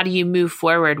 And how do you move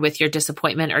forward with your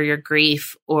disappointment or your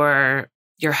grief or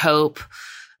your hope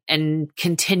and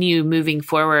continue moving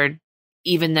forward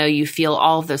even though you feel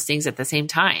all of those things at the same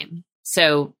time?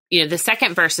 So, the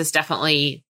second verse is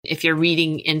definitely, if you're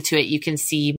reading into it, you can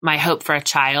see my hope for a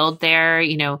child there,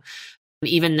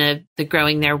 even the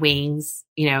growing their wings,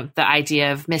 the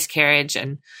idea of miscarriage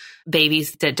and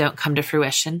babies that don't come to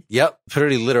fruition. Yep.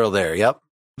 Pretty literal there. Yep.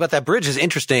 But that bridge is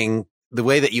interesting, the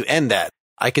way that you end that.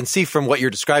 I can see from what you're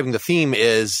describing, the theme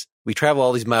is we travel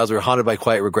all these miles, we're haunted by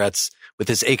quiet regrets with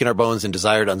this ache in our bones and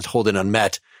desired untold and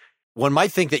unmet. One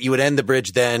might think that you would end the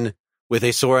bridge then with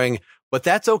a soaring, but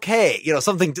that's okay.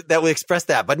 Something that would express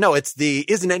that. But no, it's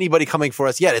isn't anybody coming for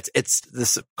us yet? It's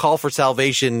this call for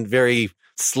salvation, very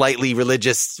slightly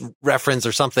religious reference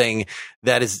or something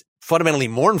that is fundamentally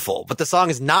mournful, but the song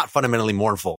is not fundamentally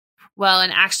mournful. Well,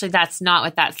 and actually that's not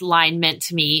what that line meant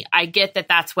to me. I get that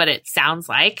that's what it sounds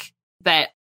like, but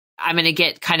I'm going to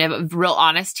get kind of real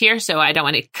honest here. So I don't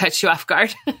want to cut you off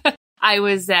guard. I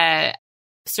was a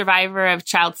survivor of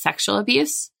child sexual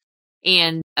abuse.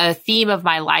 And a theme of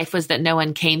my life was that no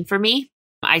one came for me.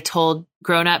 I told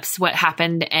grownups what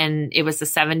happened and it was the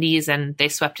 70s and they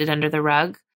swept it under the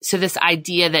rug. So this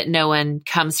idea that no one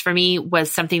comes for me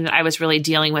was something that I was really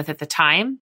dealing with at the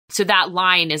time. So that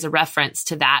line is a reference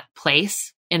to that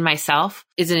place in myself.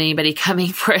 Isn't anybody coming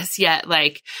for us yet?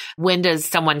 Like, when does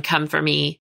someone come for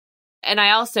me? And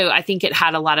I think it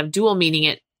had a lot of dual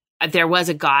meaning. There is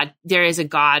a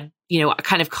God, a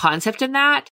kind of concept in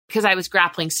that, because I was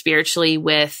grappling spiritually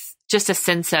with just a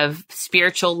sense of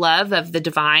spiritual love of the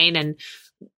divine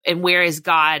and where is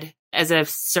God as a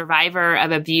survivor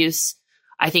of abuse.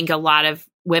 I think a lot of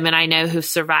women I know who've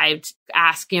survived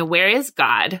ask, where is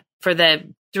God for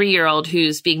the 3-year-old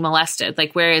who's being molested?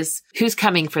 Like, who's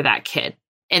coming for that kid?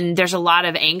 And there's a lot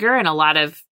of anger and a lot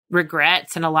of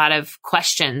regrets and a lot of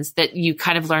questions that you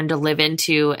kind of learn to live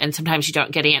into. And sometimes you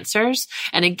don't get answers.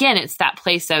 And again, it's that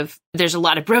place of, there's a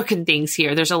lot of broken things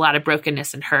here. There's a lot of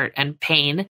brokenness and hurt and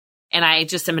pain. And I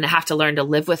just am going to have to learn to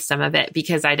live with some of it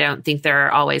because I don't think there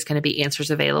are always going to be answers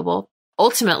available.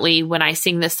 Ultimately, when I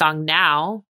sing this song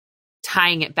now,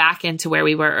 tying it back into where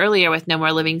we were earlier with No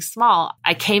More Living Small,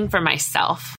 I came for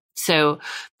myself. So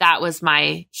that was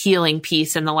my healing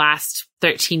piece in the last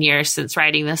 13 years since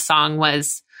writing this song,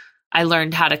 was I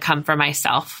learned how to come for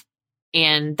myself.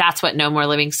 And that's what No More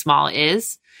Living Small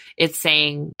is. It's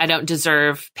saying, I don't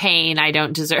deserve pain. I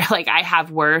don't deserve, I have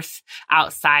worth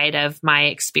outside of my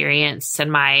experience,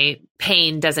 and my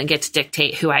pain doesn't get to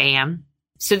dictate who I am.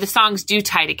 So the songs do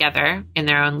tie together in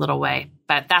their own little way,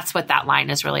 but that's what that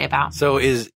line is really about. So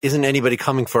isn't anybody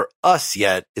coming for us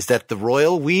yet? Is that the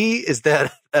royal we? Is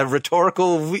that a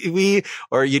rhetorical we?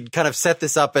 Or you'd kind of set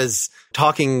this up as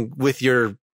talking with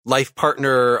your life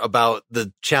partner about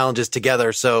the challenges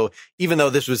together. So even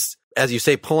though this was, as you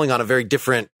say, pulling on a very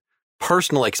different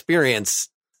personal experience,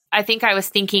 I think I was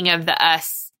thinking of the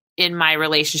us in my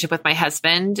relationship with my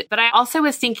husband, but I also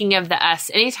was thinking of the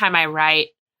us. Anytime I write,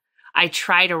 I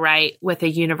try to write with a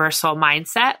universal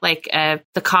mindset, like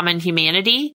the common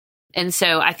humanity. And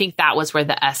so I think that was where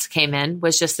the us came in,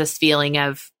 was just this feeling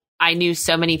of, I knew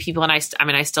so many people, and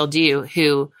I still do,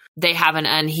 who they have an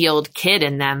unhealed kid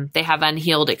in them. They have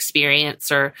unhealed experience,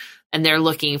 and they're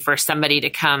looking for somebody to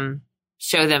come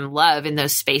show them love in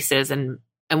those spaces. And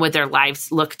would their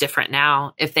lives look different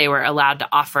now if they were allowed to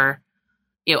offer,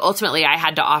 ultimately I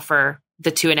had to offer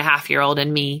the 2.5-year-old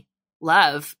in me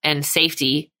love and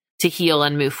safety to heal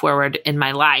and move forward in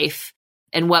my life.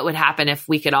 And what would happen if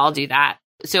we could all do that?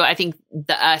 So I think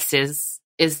the us is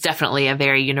definitely a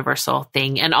very universal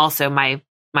thing, and also my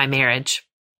marriage.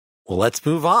 Well, let's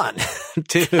move on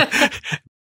to.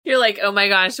 You're like, oh my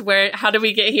gosh, how did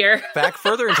we get here? Back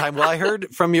further in time. Well, I heard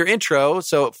from your intro,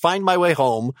 so Find My Way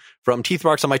Home from Teeth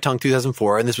Marks on My Tongue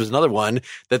 2004. And this was another one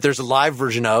that there's a live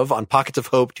version of on Pockets of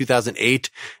Hope 2008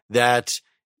 that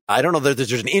I don't know that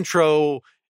there's an intro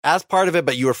as part of it,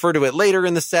 but you refer to it later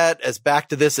in the set as back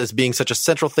to this as being such a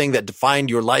central thing that defined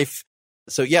your life.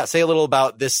 So yeah, say a little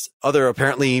about this other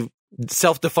apparently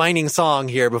self-defining song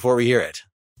here before we hear it.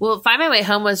 Well, Find My Way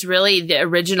Home was really the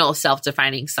original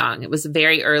self-defining song. It was a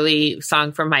very early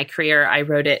song from my career. I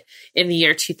wrote it in the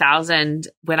year 2000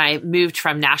 when I moved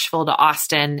from Nashville to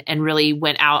Austin and really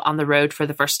went out on the road for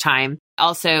the first time.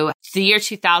 Also, the year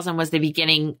 2000 was the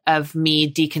beginning of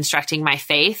me deconstructing my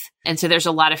faith. And so there's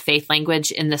a lot of faith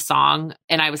language in the song.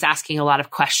 And I was asking a lot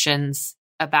of questions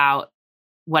about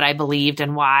what I believed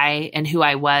and why, and who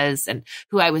I was and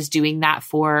who I was doing that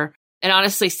for. And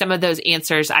honestly, some of those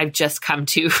answers I've just come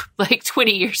to like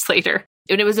 20 years later.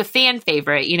 And it was a fan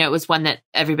favorite. It was one that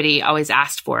everybody always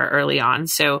asked for early on.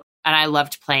 So, and I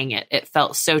loved playing it. It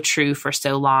felt so true for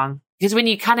so long. Because when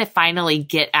you kind of finally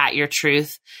get at your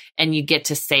truth and you get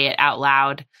to say it out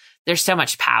loud, there's so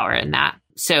much power in that.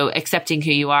 So accepting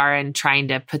who you are and trying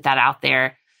to put that out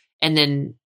there. And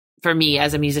then for me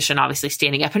as a musician, obviously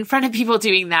standing up in front of people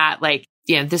doing that,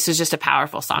 this is just a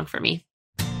powerful song for me.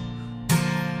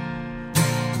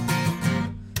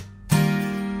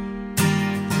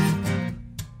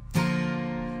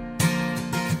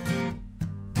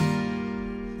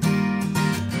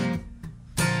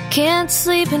 Can't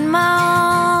sleep in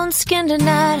my own skin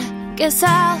tonight. Guess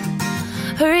I'll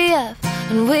hurry up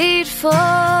and wait for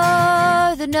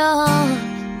the dawn.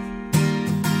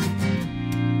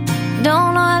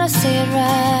 Don't know how to say it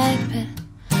right,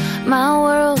 but my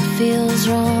world feels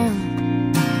wrong.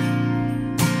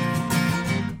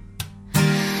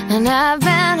 And I've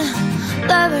been a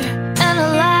lover and a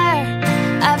liar.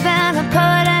 I've been a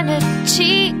poet and a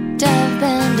cheat. I've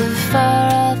been to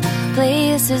far off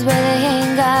places where they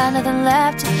ain't got nothing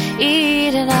left to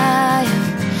eat. And I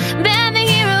have been the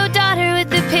hero daughter with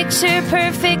the picture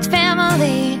perfect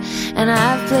family. And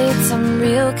I've played some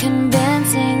real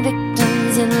convincing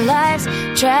victims in life's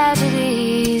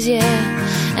tragedies,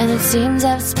 yeah. And it seems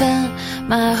I've spent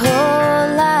my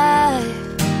whole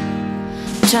life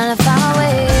trying to find my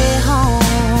way home.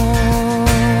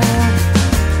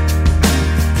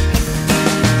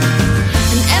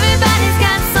 And everybody's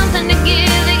got something to give.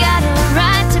 They got a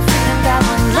right to freedom, got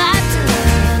one life to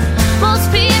live. Most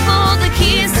people hold the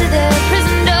keys to their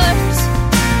prison doors,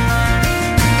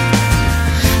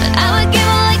 but I would give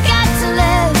all I got to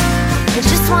live for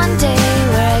just one day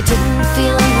where I didn't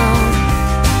feel alone.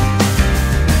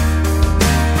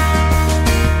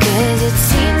 'Cause it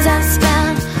seems I've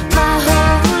spent my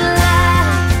whole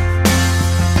life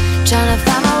trying to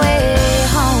find my way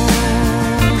home.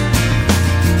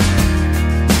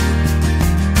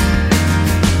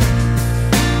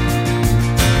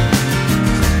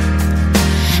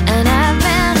 And I've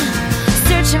been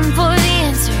searching for the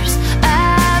answers.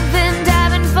 I've been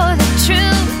diving for the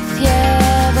truth,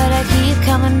 yeah. But I keep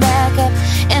coming back up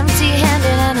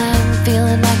empty-handed.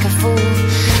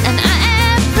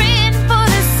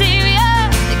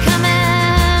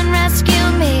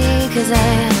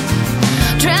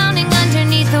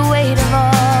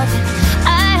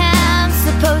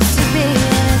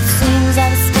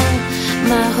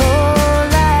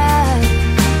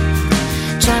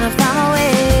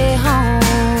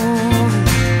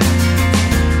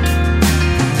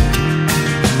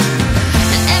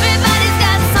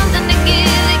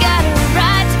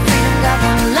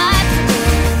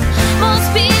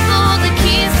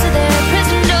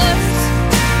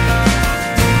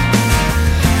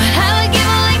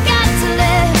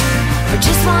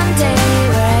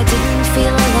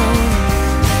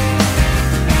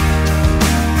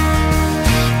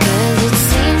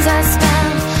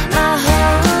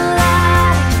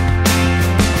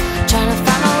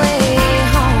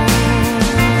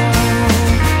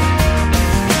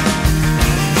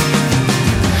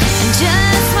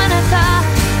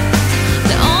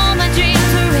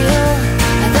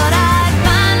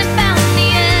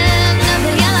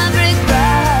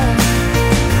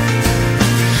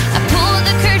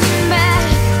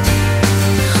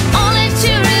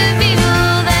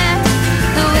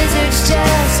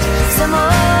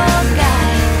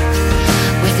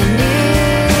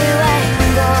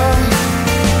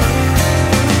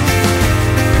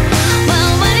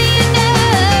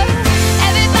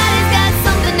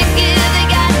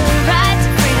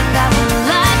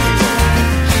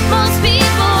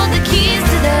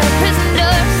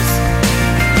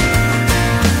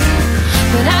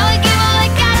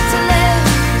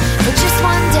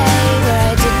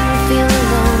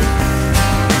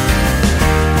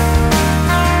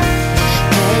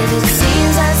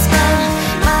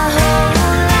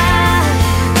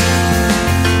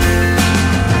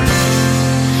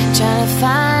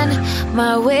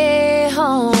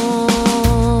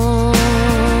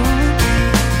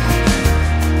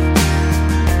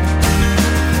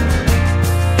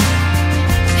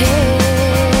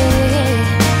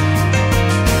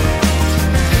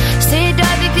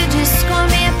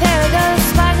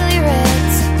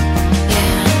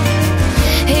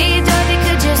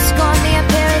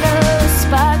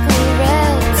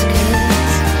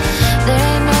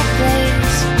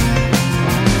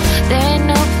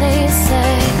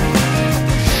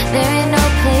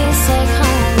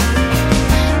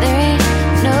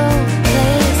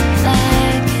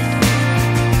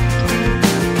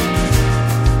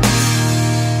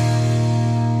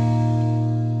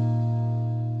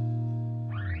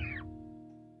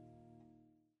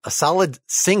 solid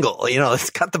single. It's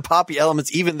got the poppy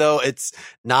elements, even though it's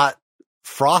not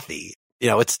frothy.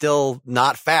 It's still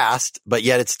not fast, but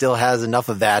yet it still has enough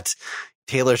of that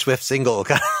Taylor Swift single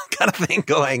kind of thing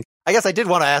going. I guess I did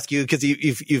want to ask you, because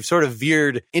you've sort of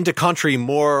veered into country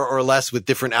more or less with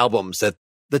different albums. That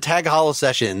the Tag Hollow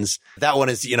Sessions, that one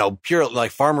is, pure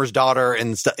like Farmer's Daughter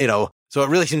and stuff, so it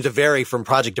really seems to vary from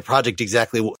project to project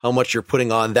exactly how much you're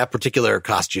putting on that particular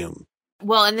costume.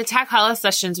 Well, and the Tag Hollow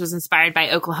Sessions was inspired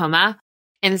by Oklahoma.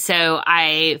 And so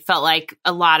I felt like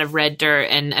a lot of Red Dirt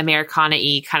and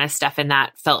Americana-y kind of stuff in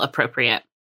that felt appropriate.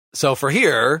 So for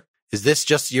here, is this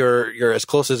just you're as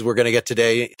close as we're going to get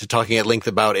today to talking at length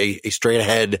about a straight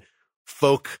ahead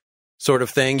folk sort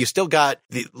of thing? You still got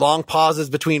the long pauses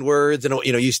between words and,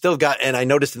 you still got, and I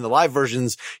noticed in the live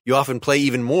versions, you often play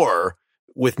even more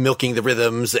with milking the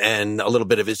rhythms and a little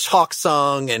bit of his talk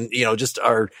song and,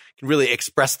 can really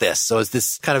express this. So does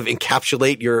this kind of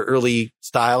encapsulate your early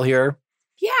style here?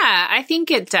 Yeah, I think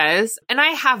it does. And I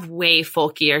have way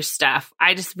folkier stuff.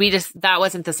 That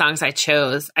wasn't the songs I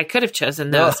chose. I could have chosen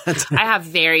those. I have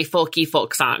very folky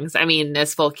folk songs. I mean,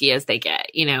 as folky as they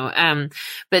get,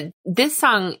 but this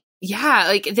song, yeah,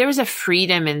 like there was a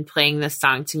freedom in playing this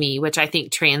song to me, which I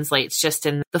think translates just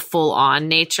in the full on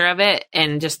nature of it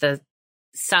and just the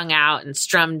sung out and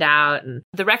strummed out. And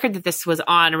the record that this was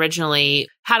on originally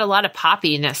had a lot of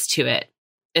poppiness to it.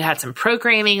 It had some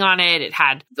programming on it. It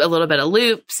had a little bit of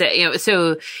loops,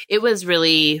 so it was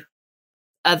really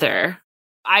other.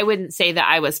 I wouldn't say that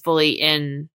I was fully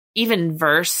even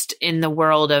versed in the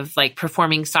world of like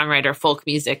performing songwriter folk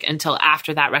music until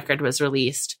after that record was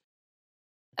released.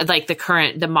 Like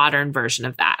the modern version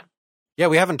of that. Yeah,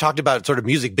 we haven't talked about sort of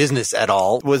music business at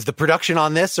all. Was the production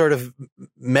on this sort of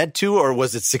meant to, or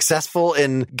was it successful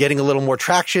in getting a little more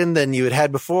traction than you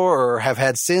had before or have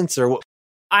had since? Or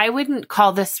I wouldn't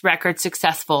call this record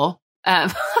successful,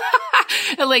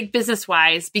 like business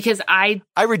wise, because I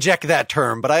reject that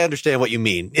term, but I understand what you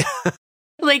mean.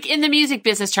 Like in the music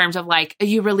business terms of like,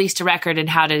 you released a record and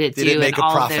how did it do? Did it make and a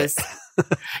all profit? Of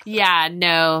those. Yeah,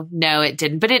 no, it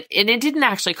didn't. But it didn't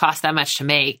actually cost that much to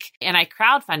make. And I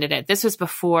crowdfunded it. This was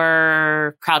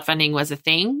before crowdfunding was a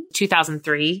thing,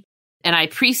 2003. And I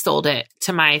pre-sold it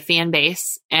to my fan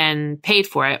base and paid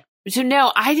for it. So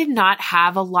no, I did not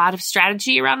have a lot of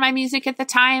strategy around my music at the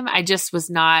time. I just was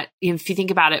not, if you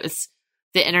think about it,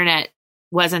 the internet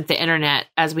wasn't the internet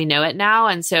as we know it now.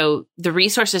 And so the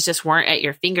resources just weren't at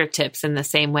your fingertips in the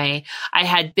same way. I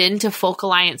had been to Folk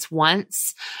Alliance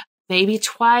once, maybe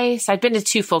twice. I'd been to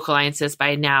 2 Folk Alliances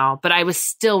by now, but I was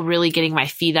still really getting my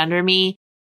feet under me.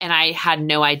 And I had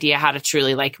no idea how to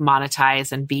truly like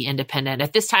monetize and be independent.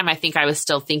 At this time, I think I was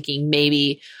still thinking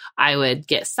maybe I would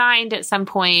get signed at some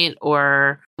point,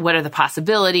 or what are the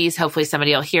possibilities? Hopefully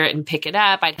somebody will hear it and pick it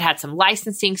up. I'd had some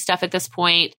licensing stuff at this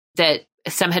point that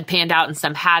some had panned out and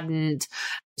some hadn't.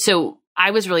 So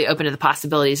I was really open to the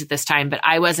possibilities at this time, but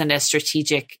I wasn't as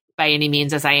strategic by any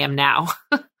means as I am now.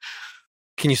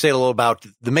 Can you say a little about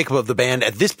the makeup of the band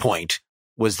at this point?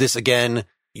 Was this, again,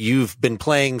 you've been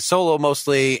playing solo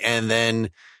mostly, and then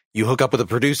you hook up with a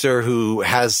producer who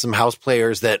has some house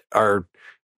players that are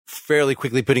fairly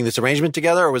quickly putting this arrangement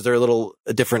together, or was there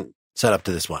a different setup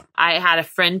to this one? I had a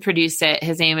friend produce it.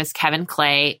 His name is Kevin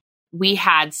Clay. We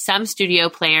had some studio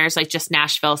players, like just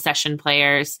Nashville session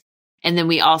players. And then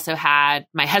we also had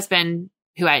my husband,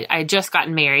 who I had just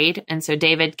gotten married. And so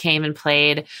David came and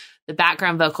played. The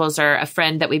background vocals are a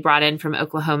friend that we brought in from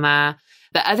Oklahoma.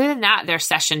 But other than that, they're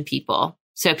session people.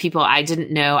 So people I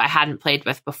didn't know, I hadn't played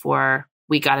with before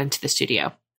we got into the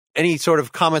studio. Any sort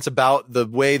of comments about the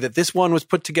way that this one was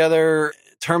put together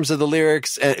in terms of the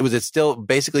lyrics? Was it still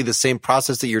basically the same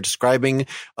process that you're describing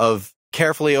of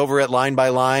carefully over it line by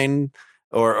line?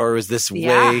 Or is this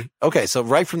way? Okay, so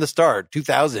right from the start,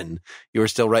 2000, you were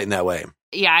still writing that way.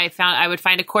 Yeah, I would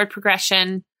find a chord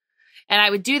progression. And I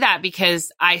would do that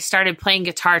because I started playing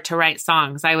guitar to write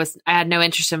songs. I had no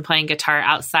interest in playing guitar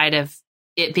outside of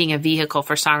it being a vehicle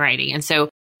for songwriting. And so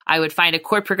I would find a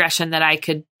chord progression that I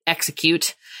could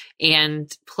execute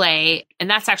and play. And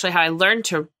that's actually how I learned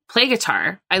to play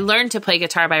guitar. I learned to play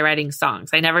guitar by writing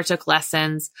songs. I never took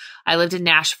lessons. I lived in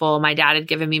Nashville. My dad had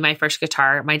given me my first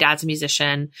guitar. My dad's a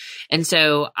musician. And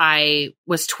so I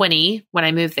was 20 when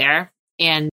I moved there,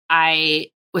 and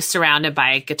I was surrounded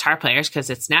by guitar players because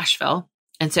it's Nashville.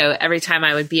 And so every time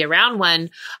I would be around one,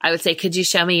 I would say, could you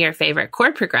show me your favorite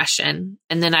chord progression?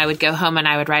 And then I would go home and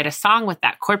I would write a song with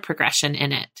that chord progression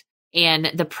in it.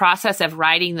 And the process of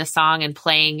writing the song and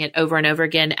playing it over and over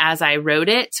again as I wrote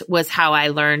it was how I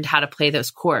learned how to play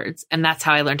those chords. And that's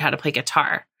how I learned how to play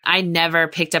guitar. I never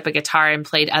picked up a guitar and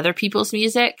played other people's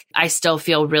music. I still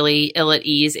feel really ill at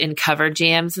ease in cover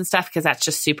jams and stuff because that's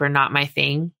just super not my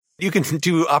thing. You can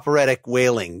do operatic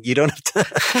wailing. You don't have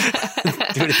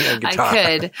to do anything on guitar.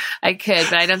 I could,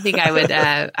 but I don't think I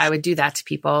would do that to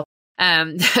people.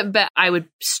 But I would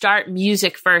start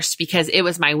music first because it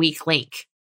was my weak link,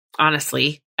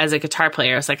 honestly, as a guitar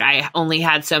player. It's like I only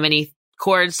had so many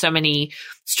chords, so many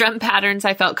strum patterns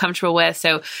I felt comfortable with.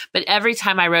 But every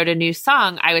time I wrote a new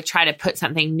song, I would try to put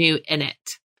something new in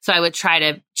it. So I would try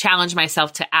to challenge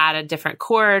myself to add a different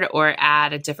chord or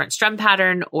add a different strum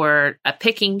pattern or a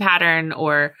picking pattern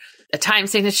or a time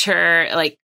signature,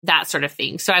 like that sort of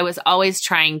thing. So I was always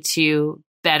trying to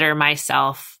better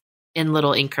myself in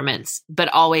little increments, but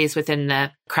always within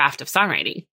the craft of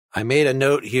songwriting. I made a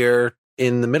note here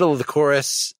in the middle of the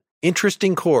chorus,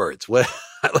 interesting chords. What?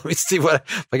 Let me see if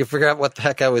I can figure out what the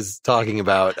heck I was talking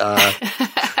about. I would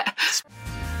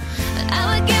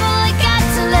give all I got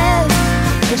to live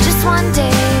for just one day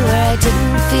where I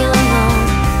didn't feel alone.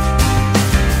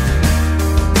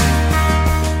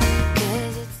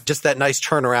 Just that nice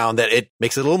turnaround that it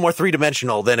makes it a little more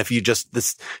three-dimensional than if you just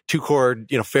this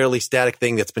 2-chord, fairly static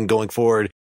thing that's been going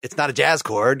forward. It's not a jazz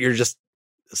chord. You're just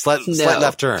slight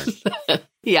left turn.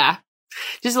 Yeah.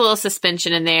 Just a little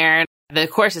suspension in there. The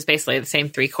chorus is basically the same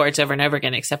 3 chords over and over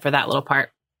again, except for that little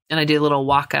part. And I do a little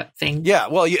walk-up thing. Yeah,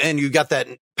 well, you got that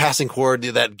passing chord,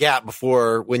 that gap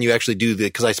before when you actually do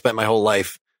because I spent my whole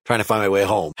life trying to find my way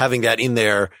home. Having that in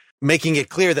there, making it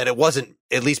clear that it wasn't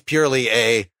at least purely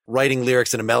a writing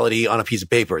lyrics and a melody on a piece of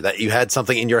paper, that you had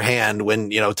something in your hand when,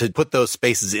 to put those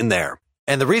spaces in there.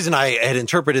 And the reason I had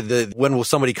interpreted the when will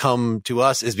somebody come to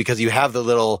us is because you have the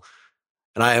little,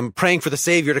 and I am praying for the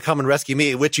Savior to come and rescue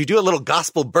me, which you do a little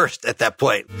gospel burst at that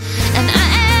point. And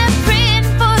I am praying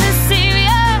for the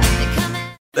Savior to come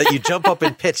in. That you jump up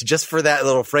in pitch just for that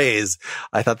little phrase.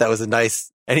 I thought that was a nice,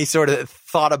 any sort of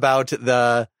thought about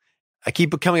I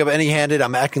keep coming up empty-handed.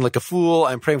 I'm acting like a fool.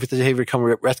 I'm praying for the Savior to come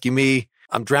rescue me.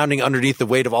 I'm drowning underneath the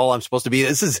weight of all I'm supposed to be.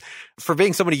 This is, for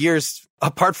being so many years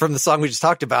apart from the song we just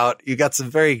talked about, you got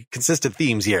some very consistent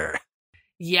themes here.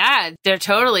 Yeah, they're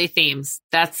totally themes.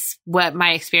 That's what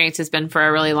my experience has been for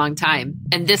a really long time.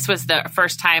 And this was the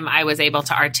first time I was able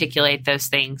to articulate those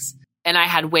things. And I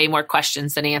had way more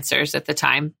questions than answers at the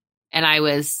time. And I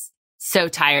was so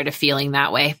tired of feeling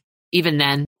that way, even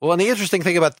then. Well, and the interesting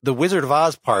thing about the Wizard of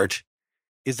Oz part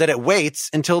is that it waits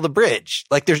until the bridge.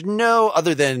 Like there's no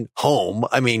other than home.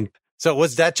 I mean, so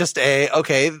was that just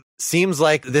okay, seems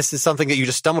like this is something that you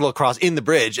just stumbled across in the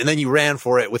bridge and then you ran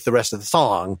for it with the rest of the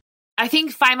song. I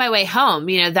think Find My Way Home,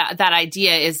 that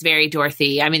idea is very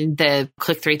Dorothy. I mean, the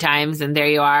click 3 times and there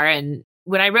you are. And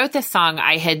when I wrote this song,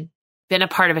 I had been a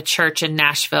part of a church in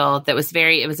Nashville it was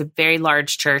a very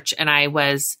large church. And I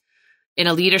was in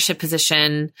a leadership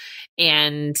position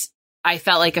and I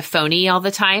felt like a phony all the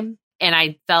time. And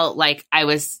I felt like I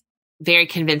was very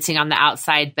convincing on the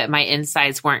outside, but my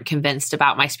insides weren't convinced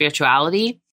about my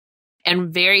spirituality.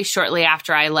 And very shortly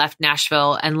after I left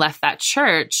Nashville and left that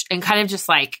church and kind of just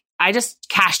I just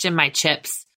cashed in my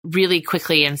chips really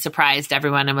quickly and surprised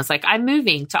everyone and was like, I'm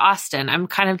moving to Austin. I'm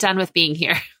kind of done with being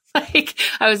here.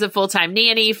 I was a full-time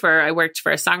nanny I worked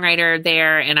for a songwriter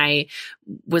there and I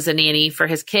was a nanny for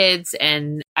his kids.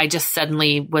 And I just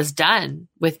suddenly was done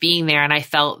with being there. And I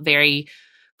felt very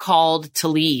called to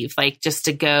leave, just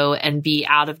to go and be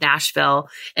out of Nashville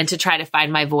and to try to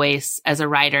find my voice as a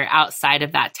writer outside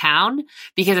of that town,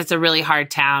 because it's a really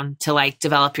hard town to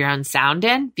develop your own sound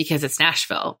in because it's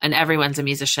Nashville and everyone's a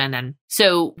musician. And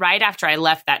so right after I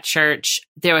left that church,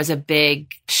 there was a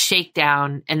big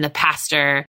shakedown and the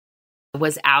pastor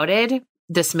was outed.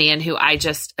 This man who I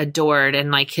just adored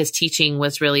and his teaching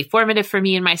was really formative for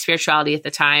me in my spirituality at the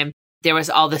time. There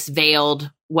was all this veiled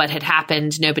what had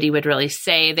happened. Nobody would really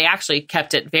say. They actually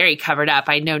kept it very covered up.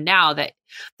 I know now that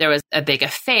there was a big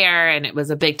affair and it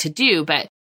was a big to-do, but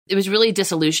it was really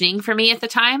disillusioning for me at the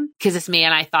time because this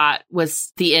man I thought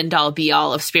was the end all be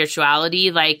all of spirituality,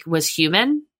 was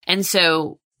human. And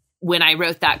so when I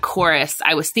wrote that chorus,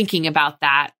 I was thinking about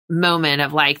that moment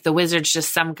of the wizard's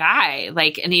just some guy,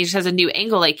 and he just has a new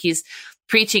angle. He's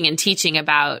preaching and teaching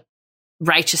about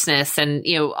righteousness and,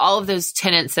 all of those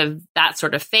tenets of that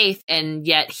sort of faith. And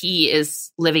yet he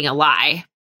is living a lie.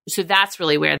 So that's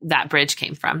really where that bridge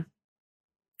came from,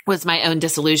 was my own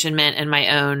disillusionment and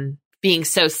my own being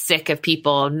so sick of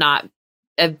people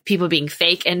being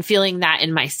fake and feeling that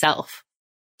in myself.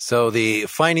 So the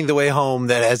finding the way home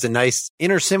that has a nice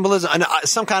inner symbolism,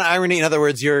 some kind of irony. In other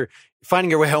words, you're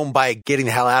finding your way home by getting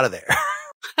the hell out of there.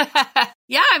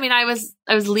 Yeah, I mean, I was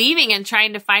leaving and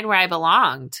trying to find where I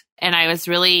belonged. And I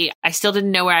still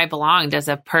didn't know where I belonged as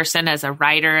a person, as a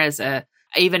writer,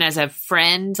 even as a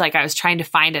friend. Like, I was trying to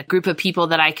find a group of people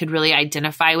that I could really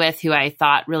identify with, who I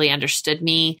thought really understood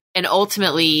me. And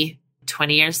ultimately,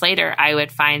 20 years later, I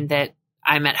would find that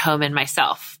I'm at home in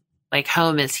myself. Like,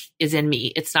 home is in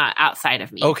me. It's not outside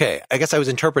of me. Okay. I guess I was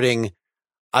interpreting,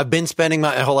 I've been spending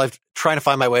my whole life trying to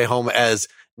find my way home as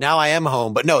now I am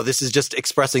home. But no, this is just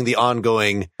expressing the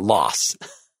ongoing loss.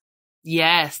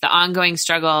 Yes, the ongoing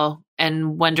struggle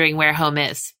and wondering where home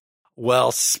is.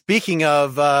 Well, speaking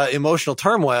of emotional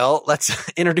turmoil, let's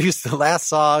introduce the last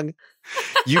song,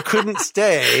 You Couldn't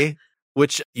Stay,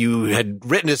 which you had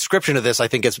written a description of this. I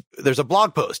think there's a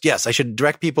blog post. Yes, I should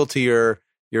direct people to your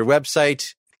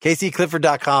website,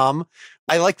 kcclifford.com.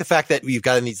 I like the fact that you've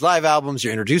got in these live albums,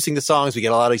 you're introducing the songs, we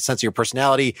get a lot of sense of your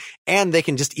personality, and they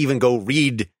can just even go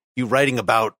read you writing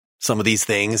about some of these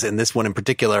things. And this one in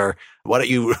particular, why don't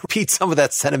you repeat some of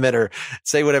that sentiment or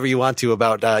say whatever you want to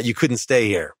about You Couldn't Stay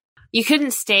here. You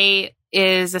Couldn't Stay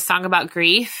is a song about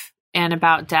grief and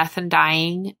about death and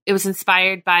dying. It was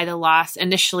inspired by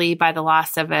initially by the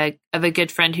loss of a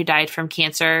good friend who died from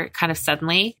cancer kind of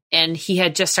suddenly. And he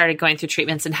had just started going through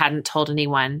treatments and hadn't told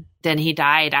anyone. Then he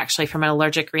died actually from an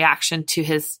allergic reaction to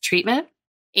his treatment.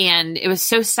 And it was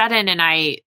so sudden, and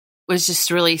I was just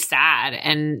really sad.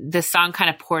 And this song kind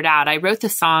of poured out. I wrote the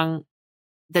song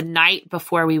the night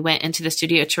before we went into the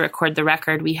studio to record the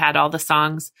record. We had all the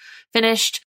songs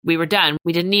finished. We were done.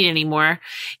 We didn't need any more.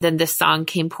 Then this song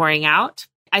came pouring out.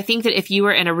 I think that if you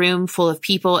were in a room full of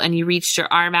people and you reached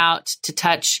your arm out to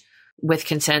touch, with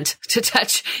consent, to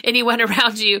touch anyone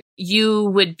around you, you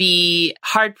would be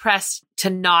hard pressed to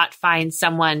not find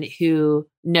someone who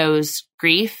knows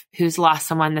grief, who's lost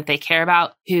someone that they care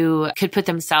about, who could put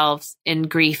themselves in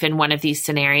grief in one of these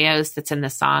scenarios that's in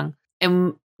the song.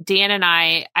 And Dan and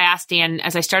I asked Dan,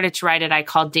 as I started to write it, I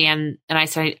called Dan and I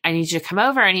said, I need you to come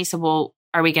over. And he said, well,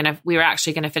 we were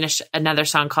actually going to finish another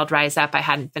song called Rise Up. I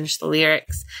hadn't finished the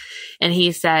lyrics. And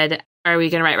he said, are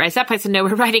we going to write Rise Up? I said, no,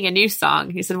 we're writing a new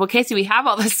song. He said, well, Casey, we have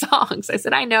all the songs. I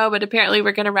said, I know, but apparently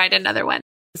we're going to write another one.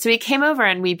 So he came over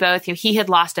and we both, he had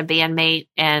lost a bandmate,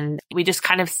 and we just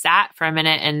kind of sat for a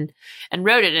minute and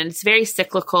wrote it. And it's very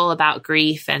cyclical about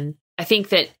grief. And I think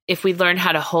that if we learn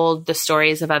how to hold the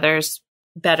stories of others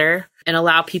better and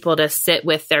allow people to sit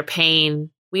with their pain,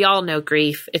 we all know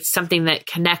grief. It's something that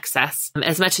connects us.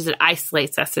 As much as it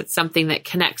isolates us, it's something that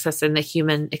connects us in the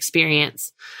human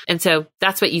experience. And so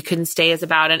that's what You Couldn't Stay is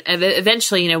about. And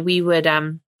eventually, we would,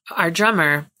 our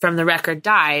drummer from the record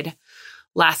died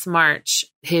last March.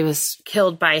 He was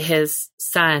killed by his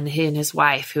son, he and his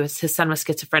wife, his son was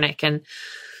schizophrenic. And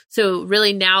so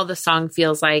really now the song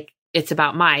feels like it's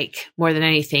about Mike more than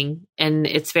anything. And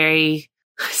it's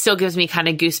still gives me kind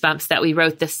of goosebumps that we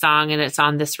wrote this song and it's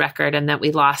on this record, and that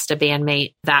we lost a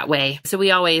bandmate that way. So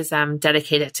we always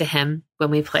dedicate it to him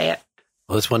when we play it.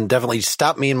 Well, this one definitely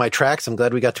stopped me in my tracks. I'm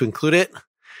glad we got to include it.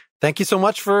 Thank you so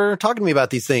much for talking to me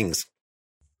about these things.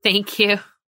 Thank you.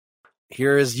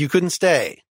 Here is You Couldn't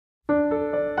Stay.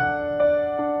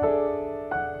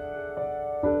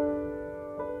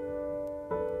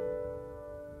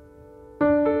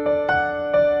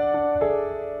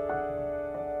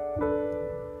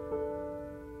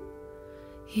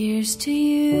 Here's to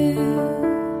you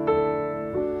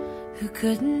who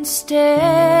couldn't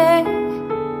stay,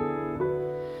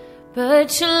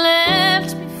 but you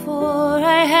left before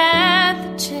I had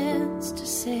the chance to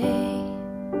say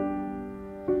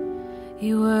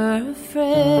you were a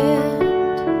friend.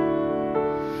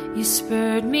 You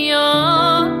spurred me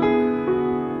on,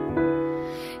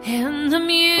 and the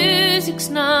music's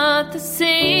not the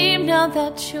same now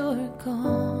that you're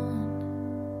gone.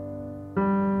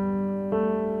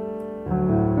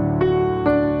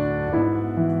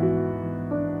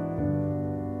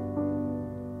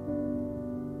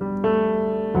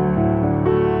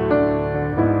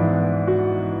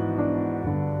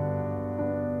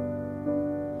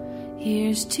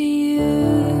 Here's to you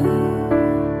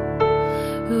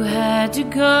who had to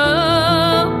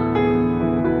go.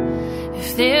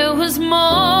 If there was more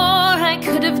I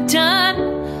could have done,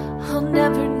 I'll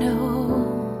never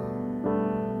know.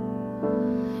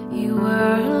 You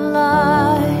were a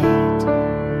light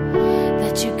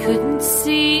that you couldn't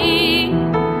see,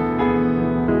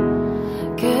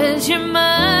 'cause your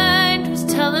mind was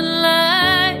telling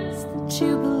lies that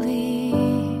you believed.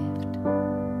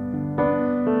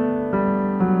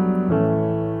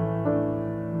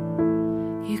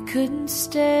 Couldn't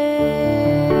stay.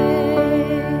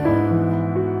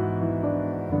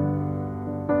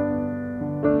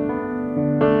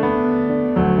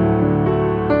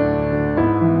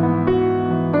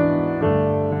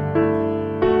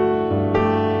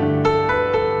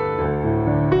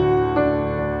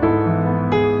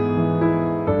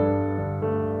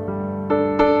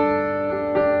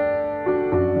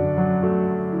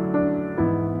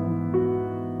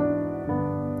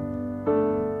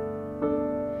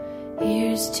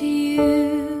 here's to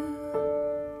you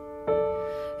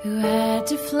who had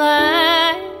to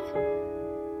fly.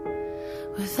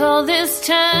 With all this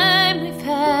time we've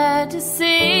had to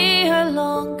say our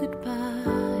long goodbye.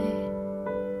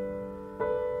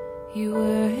 You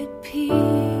were at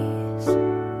peace,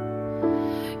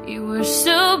 you were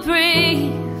so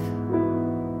brave,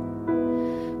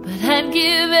 but I'd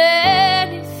give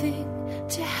anything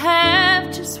to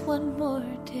have just one more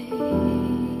day.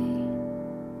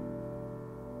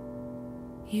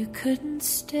 You couldn't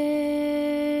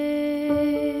stay.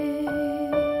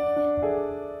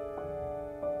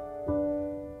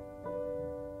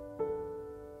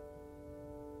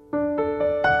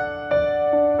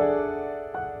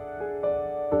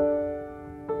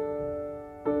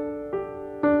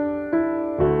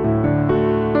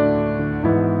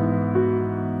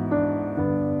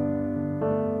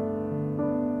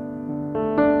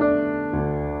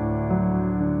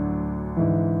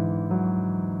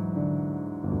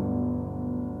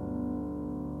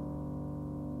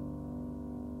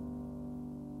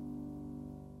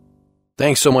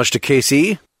 Thanks so much to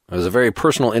KC. It was a very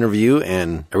personal interview,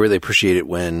 and I really appreciate it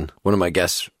when one of my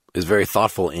guests is very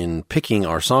thoughtful in picking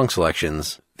our song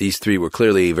selections. These three were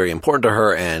clearly very important to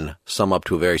her and sum up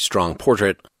to a very strong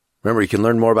portrait. Remember, you can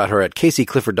learn more about her at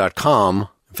kcclifford.com.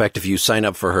 In fact, if you sign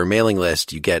up for her mailing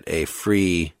list, you get a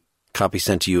free copy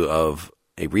sent to you of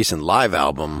a recent live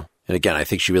album. And again, I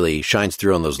think she really shines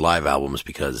through on those live albums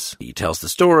because he tells the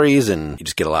stories and you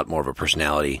just get a lot more of a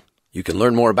personality. You can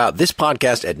learn more about this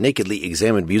podcast at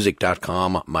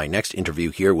nakedlyexaminedmusic.com. My next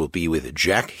interview here will be with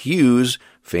Jack Hughes,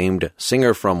 famed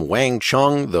singer from Wang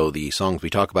Chung, though the songs we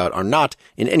talk about are not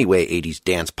in any way 80s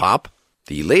dance pop.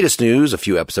 The latest news, a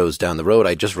few episodes down the road,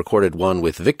 I just recorded one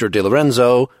with Victor De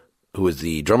Lorenzo, who is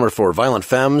the drummer for Violent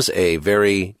Femmes, a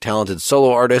very talented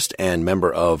solo artist and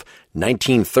member of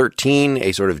 1913,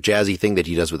 a sort of jazzy thing that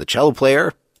he does with a cello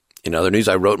player. In other news,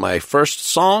 I wrote my first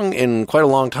song in quite a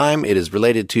long time. It is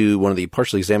related to one of the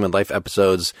Partially Examined Life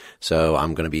episodes, so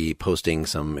I'm going to be posting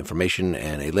some information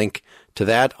and a link to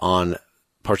that on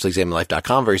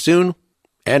partiallyexaminedlife.com very soon.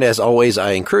 And as always,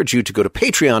 I encourage you to go to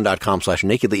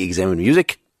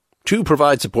patreon.com/nakedlyexaminedmusic to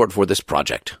provide support for this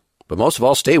project. But most of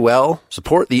all, stay well,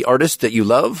 support the artists that you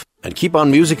love, and keep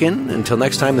on musicking. Until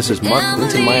next time, this is Mark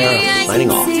Lintonmeyer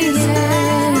signing off.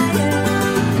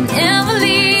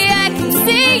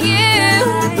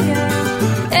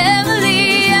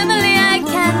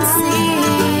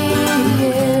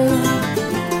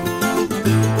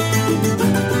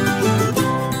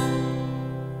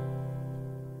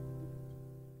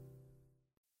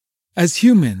 As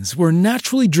humans, we're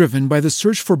naturally driven by the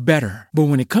search for better. But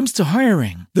when it comes to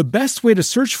hiring, the best way to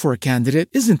search for a candidate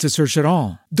isn't to search at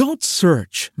all. Don't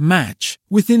search, match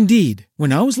with Indeed.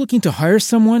 When I was looking to hire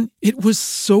someone, it was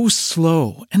so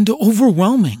slow and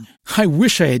overwhelming. I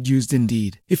wish I had used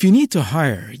Indeed. If you need to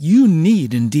hire, you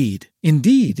need Indeed.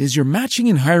 Indeed is your matching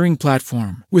and hiring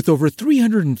platform with over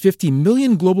 350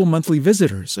 million global monthly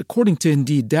visitors, according to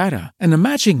Indeed data, and a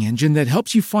matching engine that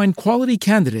helps you find quality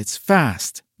candidates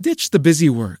fast. Ditch the busy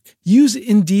work. Use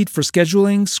Indeed for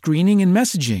scheduling, screening, and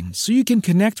messaging so you can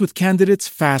connect with candidates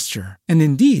faster. And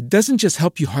Indeed doesn't just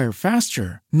help you hire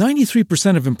faster.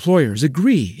 93% of employers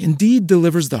agree Indeed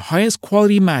delivers the highest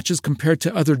quality matches compared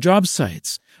to other job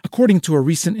sites, according to a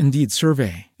recent Indeed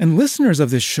survey. And listeners of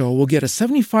this show will get a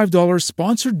 $75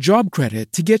 sponsored job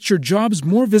credit to get your jobs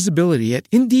more visibility at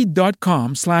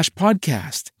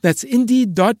Indeed.com/podcast. That's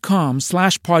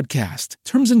Indeed.com/podcast.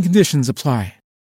 Terms and conditions apply.